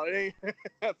 No, it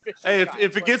ain't. Hey,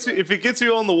 if it gets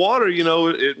you on the water, you know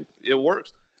it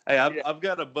works. Hey, I've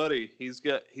got a buddy. He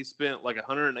spent like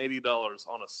 $180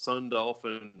 on a Sun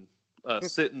Dolphin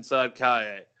sit inside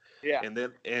kayak. Yeah.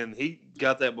 And he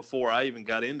got that before I even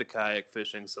got into kayak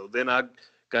fishing. So then I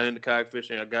got into kayak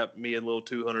fishing. I got me a little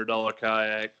 $200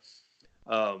 kayak.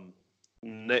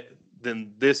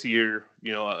 Then this year,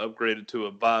 you know, I upgraded to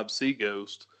a Vibe Sea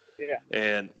Ghost. Yeah.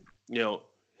 And, you know,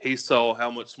 he saw how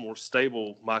much more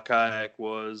stable my kayak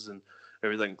was and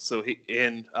everything. So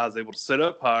I was able to set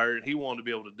up higher, and he wanted to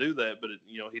be able to do that, but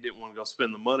you know, he didn't want to go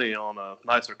spend the money on a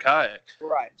nicer kayak.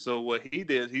 Right. So what he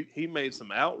did, he made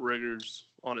some outriggers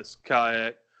on his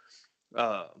kayak,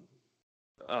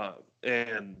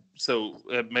 and so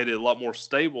it made it a lot more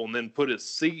stable. And then put his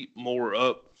seat more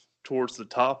up towards the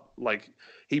top. Like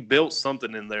he built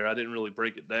something in there. I didn't really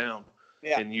break it down.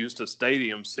 Yeah. And used a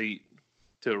stadium seat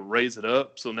to raise it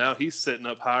up. So now he's sitting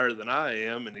up higher than I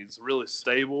am, and he's really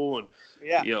stable. And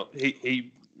you know,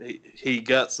 he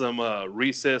got some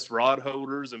recessed rod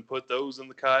holders and put those in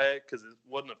the kayak because it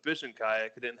wasn't a fishing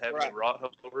kayak. It didn't have any rod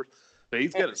holders. But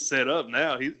he's got it set up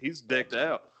now. He's decked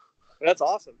out. That's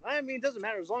awesome. I mean, it doesn't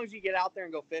matter as long as you get out there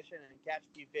and go fishing and catch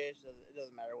a few fish. It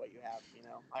doesn't matter what you have, you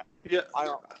know. I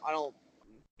don't,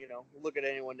 you know, look at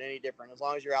anyone any different. As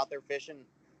long as you're out there fishing,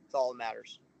 it's all that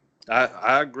matters.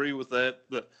 I agree with that.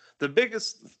 The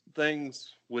biggest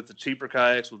things with the cheaper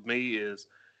kayaks with me is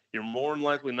you're more than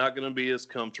likely not going to be as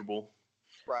comfortable,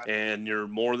 right? And you're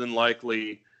more than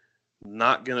likely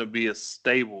not going to be as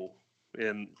stable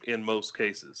in most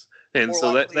cases. And more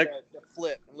so that to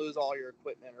flip and lose all your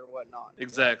equipment or whatnot.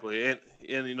 Exactly, and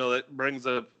you know that brings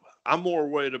up. I'm more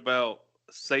worried about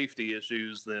safety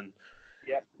issues than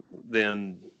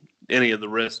any of the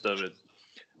rest of it.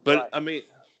 But right. I mean,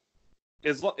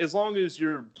 as long as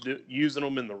you're using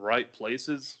them in the right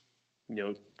places, you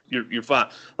know, you're fine.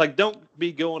 Like, don't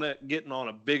be getting on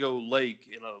a big old lake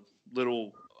in a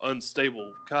little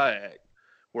unstable kayak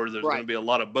where there's going to be a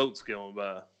lot of boats going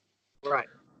by. Right.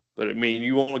 But I mean,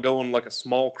 you want to go in like a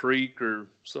small creek or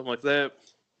something like that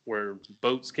where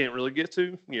boats can't really get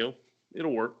to, you know,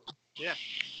 it'll work. Yeah,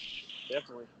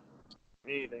 definitely.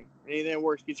 Anything that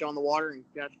works, get you on the water and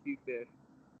catch a few fish.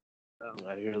 So.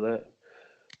 I hear that.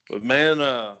 But man,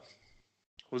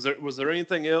 was there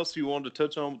anything else you wanted to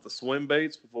touch on with the swim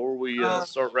baits before we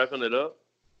start wrapping it up?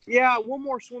 Yeah, one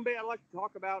more swim bait I'd like to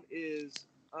talk about is,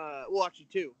 actually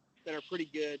two that are pretty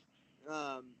good.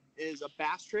 Is a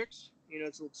Bass Tricks. You know,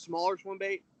 it's a smaller swim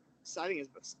bait. So I think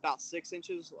it's about 6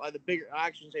 inches. I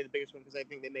actually shouldn't say the biggest one because I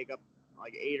think they make up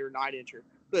like 8 or 9 incher.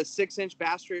 But a 6-inch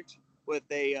Bass Tricks with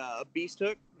a beast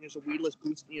hook. It's a weedless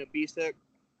beast hook.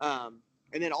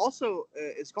 And then also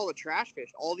it's called a trash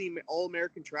fish. All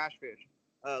American trash fish.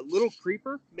 Little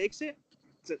Creeper makes it.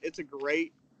 It's a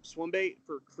great swim bait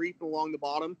for creeping along the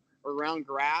bottom or around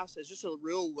grass. It's just a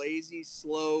real lazy,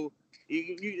 slow.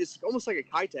 It's almost like a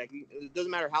Kitech. It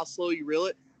doesn't matter how slow you reel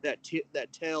it. That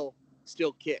tail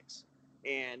still kicks.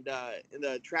 And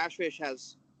the trash fish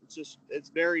it's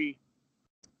very.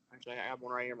 Actually, I have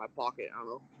one right here in my pocket. I don't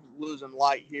know, losing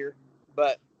light here,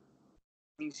 but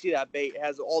you can see that bait. It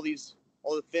has all the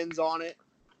fins on it.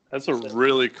 That's a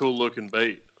really cool looking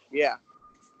bait. Yeah,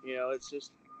 you know, it's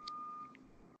just,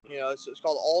 you know, it's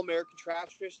called All American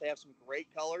Trash Fish. They have some great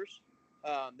colors.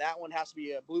 That one has to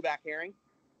be a blueback herring,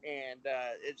 and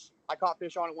I caught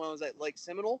fish on it when I was at Lake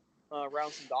Seminole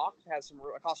around some docks. I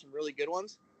caught some really good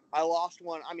ones. I lost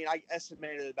one. I mean, I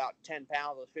estimated about 10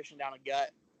 pounds. I was fishing down a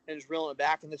gut and just reeling it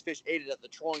back, and this fish ate it at the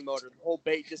trolling motor. The whole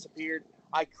bait disappeared.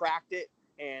 I cracked it,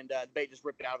 and the bait just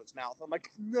ripped it out of its mouth. I'm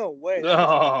like, no way.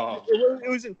 Oh. It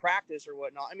was in practice or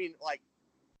whatnot. I mean, like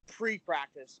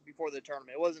pre-practice before the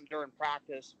tournament. It wasn't during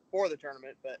practice for the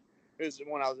tournament, but it was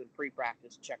when I was in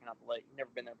pre-practice checking out the lake. Never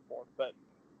been there before. But,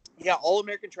 yeah, All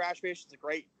American Trash Fish is a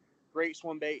great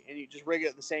swim bait, and you just rig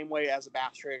it the same way as the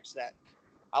Bass Tricks. That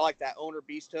I like that Owner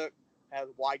Beast Hook. Has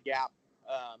a wide gap,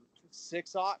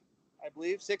 6/0, I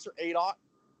believe, 6 or 8/0.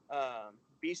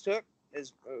 Beast Hook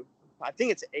is, I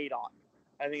think it's 8/0.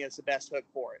 I think it's the best hook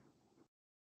for it.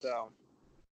 So,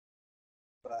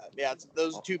 but yeah,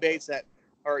 those are two baits that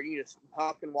are, you just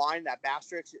huck and wind. That Bass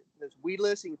Tricks is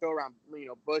weedless. You can throw around, you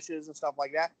know, bushes and stuff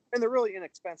like that, and they're really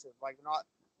inexpensive. Like, not.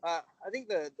 I think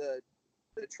the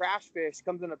trash fish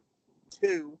comes in a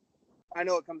 2. I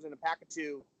know it comes in a pack of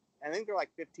 2. I think they're like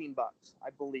 $15, I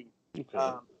believe.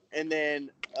 Okay. And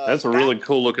then that's a really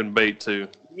cool looking bait too.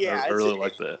 Yeah, I really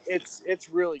like that. It's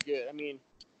really good. I mean,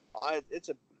 it's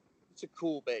a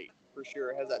cool bait for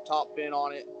sure. It has that top fin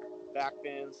on it, back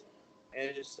fins, and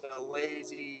it's just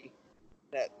lazy.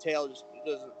 That tail just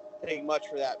doesn't take much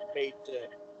for that bait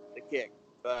to kick.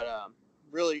 But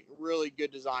really, really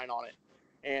good design on it,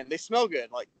 and they smell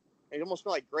good. Like, they almost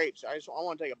smell like grapes. I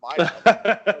want to take a bite of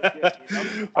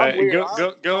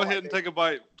it. Go ahead and take a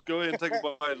bite. Go ahead and take a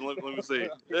bite and let me see.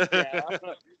 Yeah.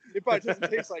 It probably doesn't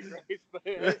taste like grapes, but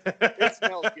it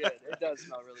smells good. It does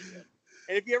smell really good.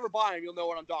 And if you ever buy them, you'll know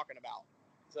what I'm talking about.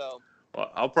 So,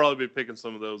 well, I'll probably be picking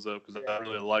some of those up because I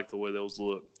really like the way those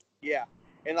look. Yeah,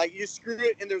 and like, you just screw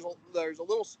it, and there's a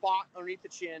little spot underneath the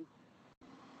chin.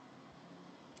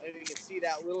 And you can see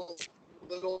that little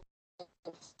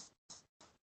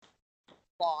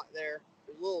spot there.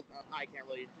 There's a little, I can't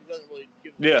really, it doesn't really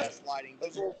give the best lighting.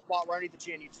 There's a little spot right underneath the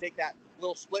chin. You take that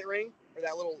little split ring or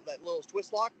that little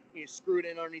twist lock, and you screw it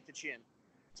in underneath the chin.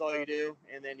 That's all you do,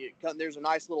 and then there's a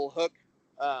nice little hook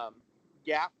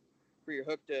gap for your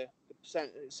hook to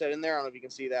set in there. I don't know if you can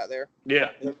see that there.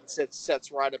 Yeah, it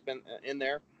sets right up in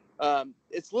there.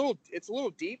 It's a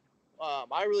little deep.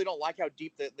 I really don't like how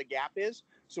deep the gap is.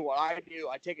 So what I do,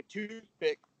 I take a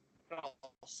toothpick I'll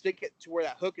stick it to where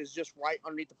that hook is just right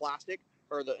underneath the plastic,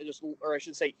 or I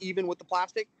should say, even with the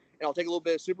plastic. And I'll take a little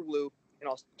bit of super glue and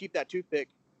I'll keep that toothpick,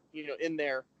 in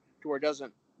there to where it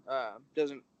doesn't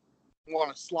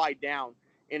want to slide down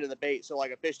into the bait. So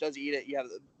like a fish does eat it, you have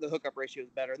the hookup ratio is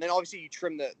better. And then obviously you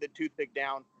trim the toothpick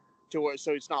down to where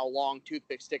so it's not a long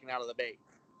toothpick sticking out of the bait.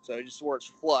 So just where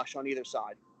it's flush on either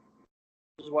side.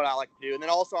 This is what I like to do. And then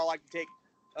also I like to take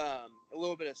a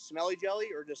little bit of smelly jelly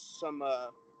or just some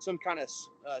kind of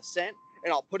scent,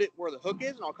 and I'll put it where the hook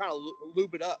is, and I'll kind of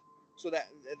lube it up so that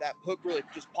hook really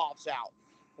just pops out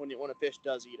when a fish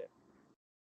does eat it.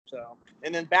 So,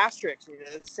 and then bass tricks,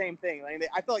 it's the same thing. I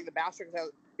feel like the bass tricks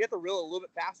you have to reel a little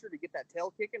bit faster to get that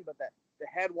tail kicking, but the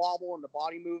head wobble and the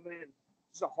body movement and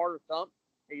just a harder thump,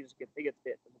 they get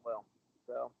bit as well.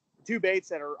 So, two baits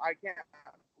that are I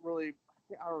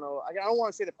don't know. I don't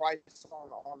want to say the price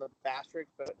on the bass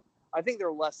tricks, but I think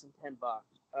they're less than $10.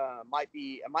 Might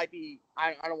be.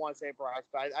 I don't want to say a price,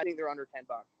 but I think they're under $10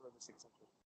 for the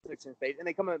 6-inch bait, and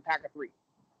they come in a pack of 3,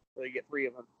 so you get 3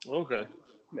 of them. Okay.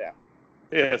 Yeah.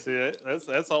 Yeah. See,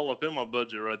 that's all up in my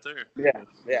budget right there. Yeah.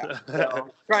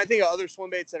 So, trying to think of other swim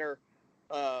baits that are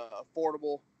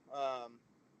affordable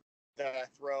that I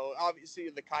throw. Obviously,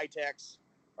 the Kitex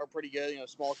are pretty good.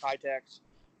 Small Kitex.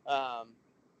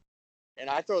 And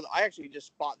I actually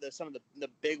just bought some of the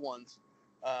big ones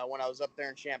when I was up there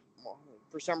in Champlain.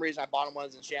 For some reason, I bought them when I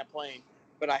was in Champlain.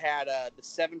 But I had the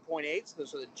 7.8s,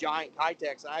 those are the giant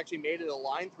Kitex. And I actually made it a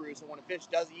line through, so when a fish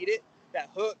does eat it, that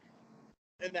hook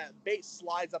and that bait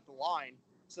slides up the line.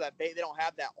 So that bait, they don't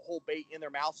have that whole bait in their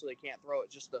mouth, so they can't throw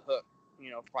it, just the hook,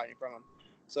 fighting from them.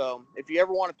 So if you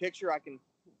ever want a picture,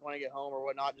 when I get home or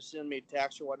whatnot, just send me a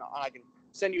text or whatnot. I can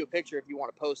send you a picture if you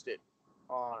want to post it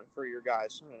for your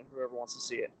guys, whoever wants to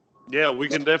see it. Yeah, we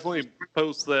can definitely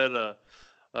post that.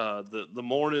 The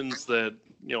mornings that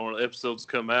episodes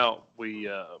come out, we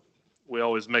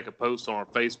always make a post on our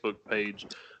Facebook page.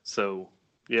 So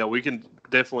yeah, we can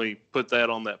definitely put that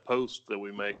on that post that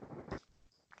we make.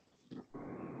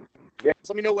 Yeah,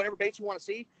 so let me know whatever baits you want to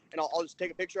see, and I'll just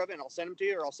take a picture of it and I'll send them to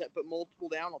you, or I'll put multiple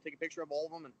down. I'll take a picture of all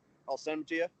of them and I'll send them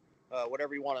to you.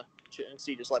 Whatever you want to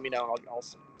see, just let me know and I'll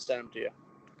send them to you.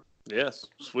 Yes,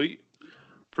 sweet.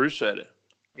 Appreciate it.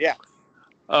 Yeah.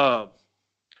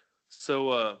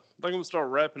 So I think I'm gonna start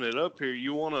wrapping it up here.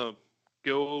 You want to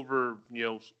go over,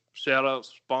 shout out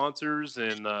sponsors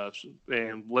and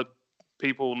let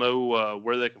people know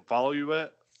where they can follow you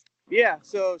at? Yeah.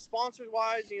 So sponsors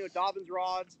wise, Dobbins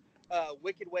Rods,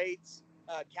 Wicked Weights,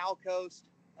 Cal Coast,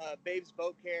 Babe's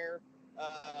Boat Care,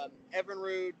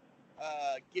 Evinrude,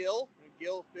 Gill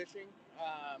Fishing.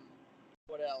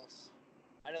 What else?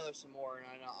 I know there's some more, and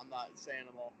I'm not saying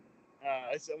them all.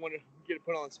 I want to get it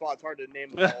put on the spot. It's hard to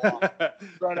name them all off.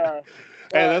 But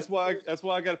hey, that's why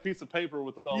I got a piece of paper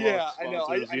with all our sponsors. I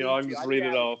know. I can just read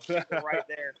it off. Right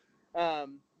there. I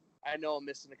know I'm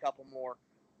missing a couple more,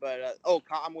 but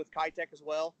I'm with Kitech as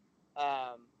well.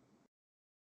 I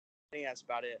think that's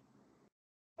about it.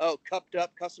 Oh, Cupped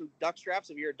Up custom duck straps.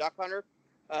 If you're a duck hunter,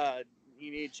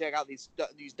 you need to check out these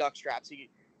duck straps. He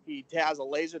has a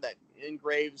laser that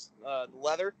engraves the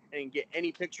leather, and you can get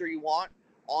any picture you want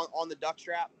on the duck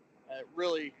strap.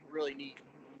 Really, really neat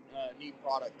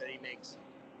product that he makes.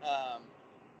 I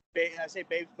say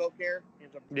Babe's Boat Care.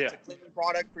 It's a cleaning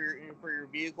product for your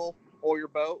vehicle or your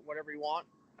boat, whatever you want.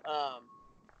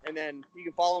 And then you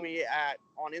can follow me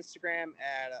on Instagram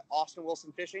at Austin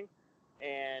Wilson Fishing,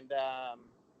 and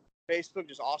Facebook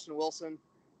just Austin Wilson,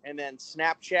 and then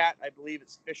Snapchat I believe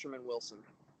it's Fisherman Wilson.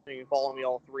 So you can follow me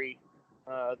all 3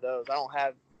 those. I don't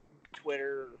have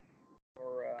Twitter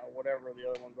or whatever the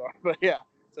other ones are, but yeah.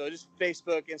 So just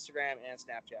Facebook, Instagram, and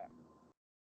Snapchat.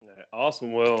 Yeah,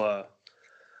 awesome. Well,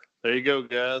 there you go,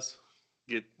 guys.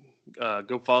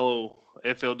 Go follow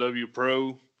FLW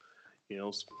Pro.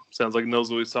 Sounds like he knows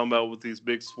what he's talking about with these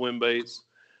big swim baits.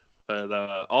 But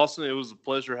Austin, it was a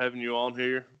pleasure having you on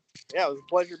here. Yeah, it was a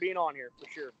pleasure being on here for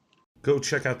sure. Go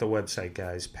check out the website,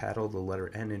 guys. Paddle, the letter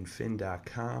N in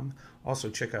fin.com. Also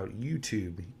check out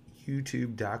YouTube,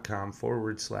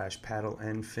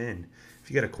 youtube.com/paddle-n-fin. If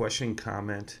you got a question,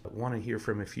 comment, want to hear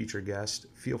from a future guest,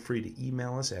 feel free to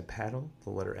email us at paddle,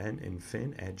 the letter N in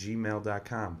fin,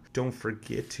 @gmail.com. Don't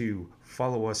forget to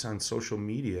follow us on social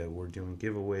media. We're doing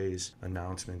giveaways,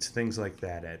 announcements, things like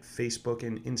that at Facebook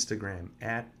and Instagram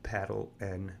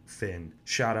 @paddle-n-fin.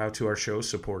 Shout out to our show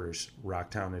supporters,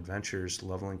 Rocktown Adventures,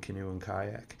 Loveland Canoe and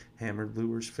Kayak, Hammered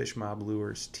Lures, Fish Mob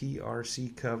Lures, TRC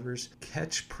Covers,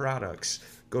 Catch Products.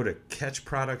 Go to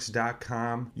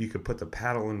catchproducts.com. You could put the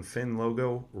Paddle and Fin logo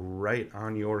logo right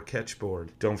on your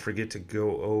catchboard. Don't forget to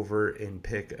go over and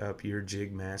pick up your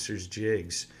Jig Masters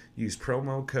jigs. Use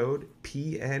promo code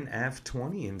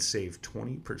PNF20 and save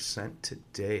 20%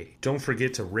 today. Don't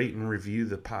forget to rate and review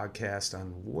the podcast on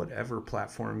whatever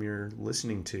platform you're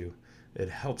listening to. It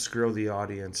helps grow the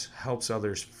audience, helps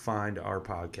others find our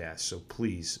podcast. So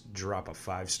please drop a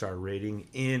 5-star rating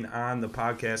in on the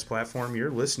podcast platform you're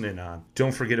listening on.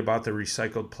 Don't forget about the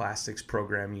recycled plastics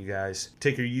program, you guys.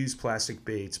 Take your used plastic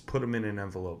baits, put them in an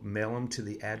envelope, mail them to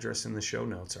the address in the show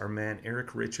notes. Our man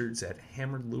Eric Richards at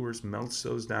Hammered Lures melts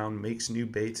those down, makes new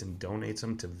baits, and donates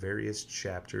them to various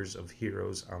chapters of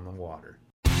Heroes on the Water.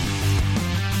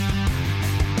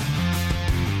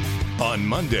 On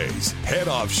Mondays, head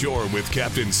offshore with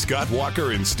Captain Scott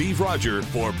Walker and Steve Roger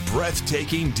for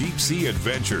breathtaking deep-sea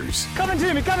adventures. Coming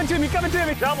to me.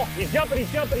 Double. He's jumping.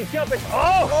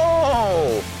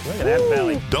 Oh! Look at that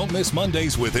belly. Don't miss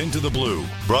Mondays with Into the Blue,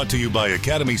 brought to you by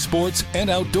Academy Sports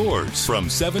and Outdoors from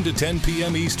 7 to 10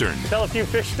 p.m. Eastern. Tell a few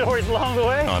fish stories along the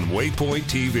way. On Waypoint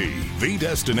TV, the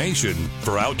destination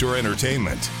for outdoor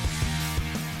entertainment.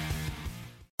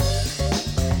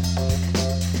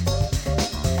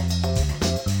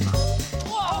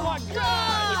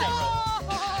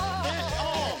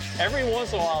 Every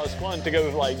once in a while, it's fun to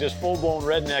go like just full-blown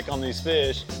redneck on these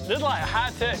fish. This is like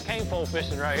high-tech cane pole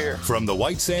fishing right here. From the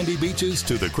white sandy beaches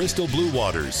to the crystal blue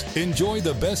waters, enjoy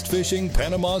the best fishing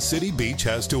Panama City Beach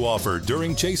has to offer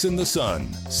during Chasing the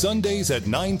Sun. Sundays at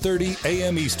 9:30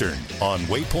 a.m. Eastern on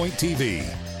Waypoint TV,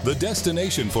 the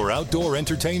destination for outdoor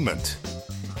entertainment.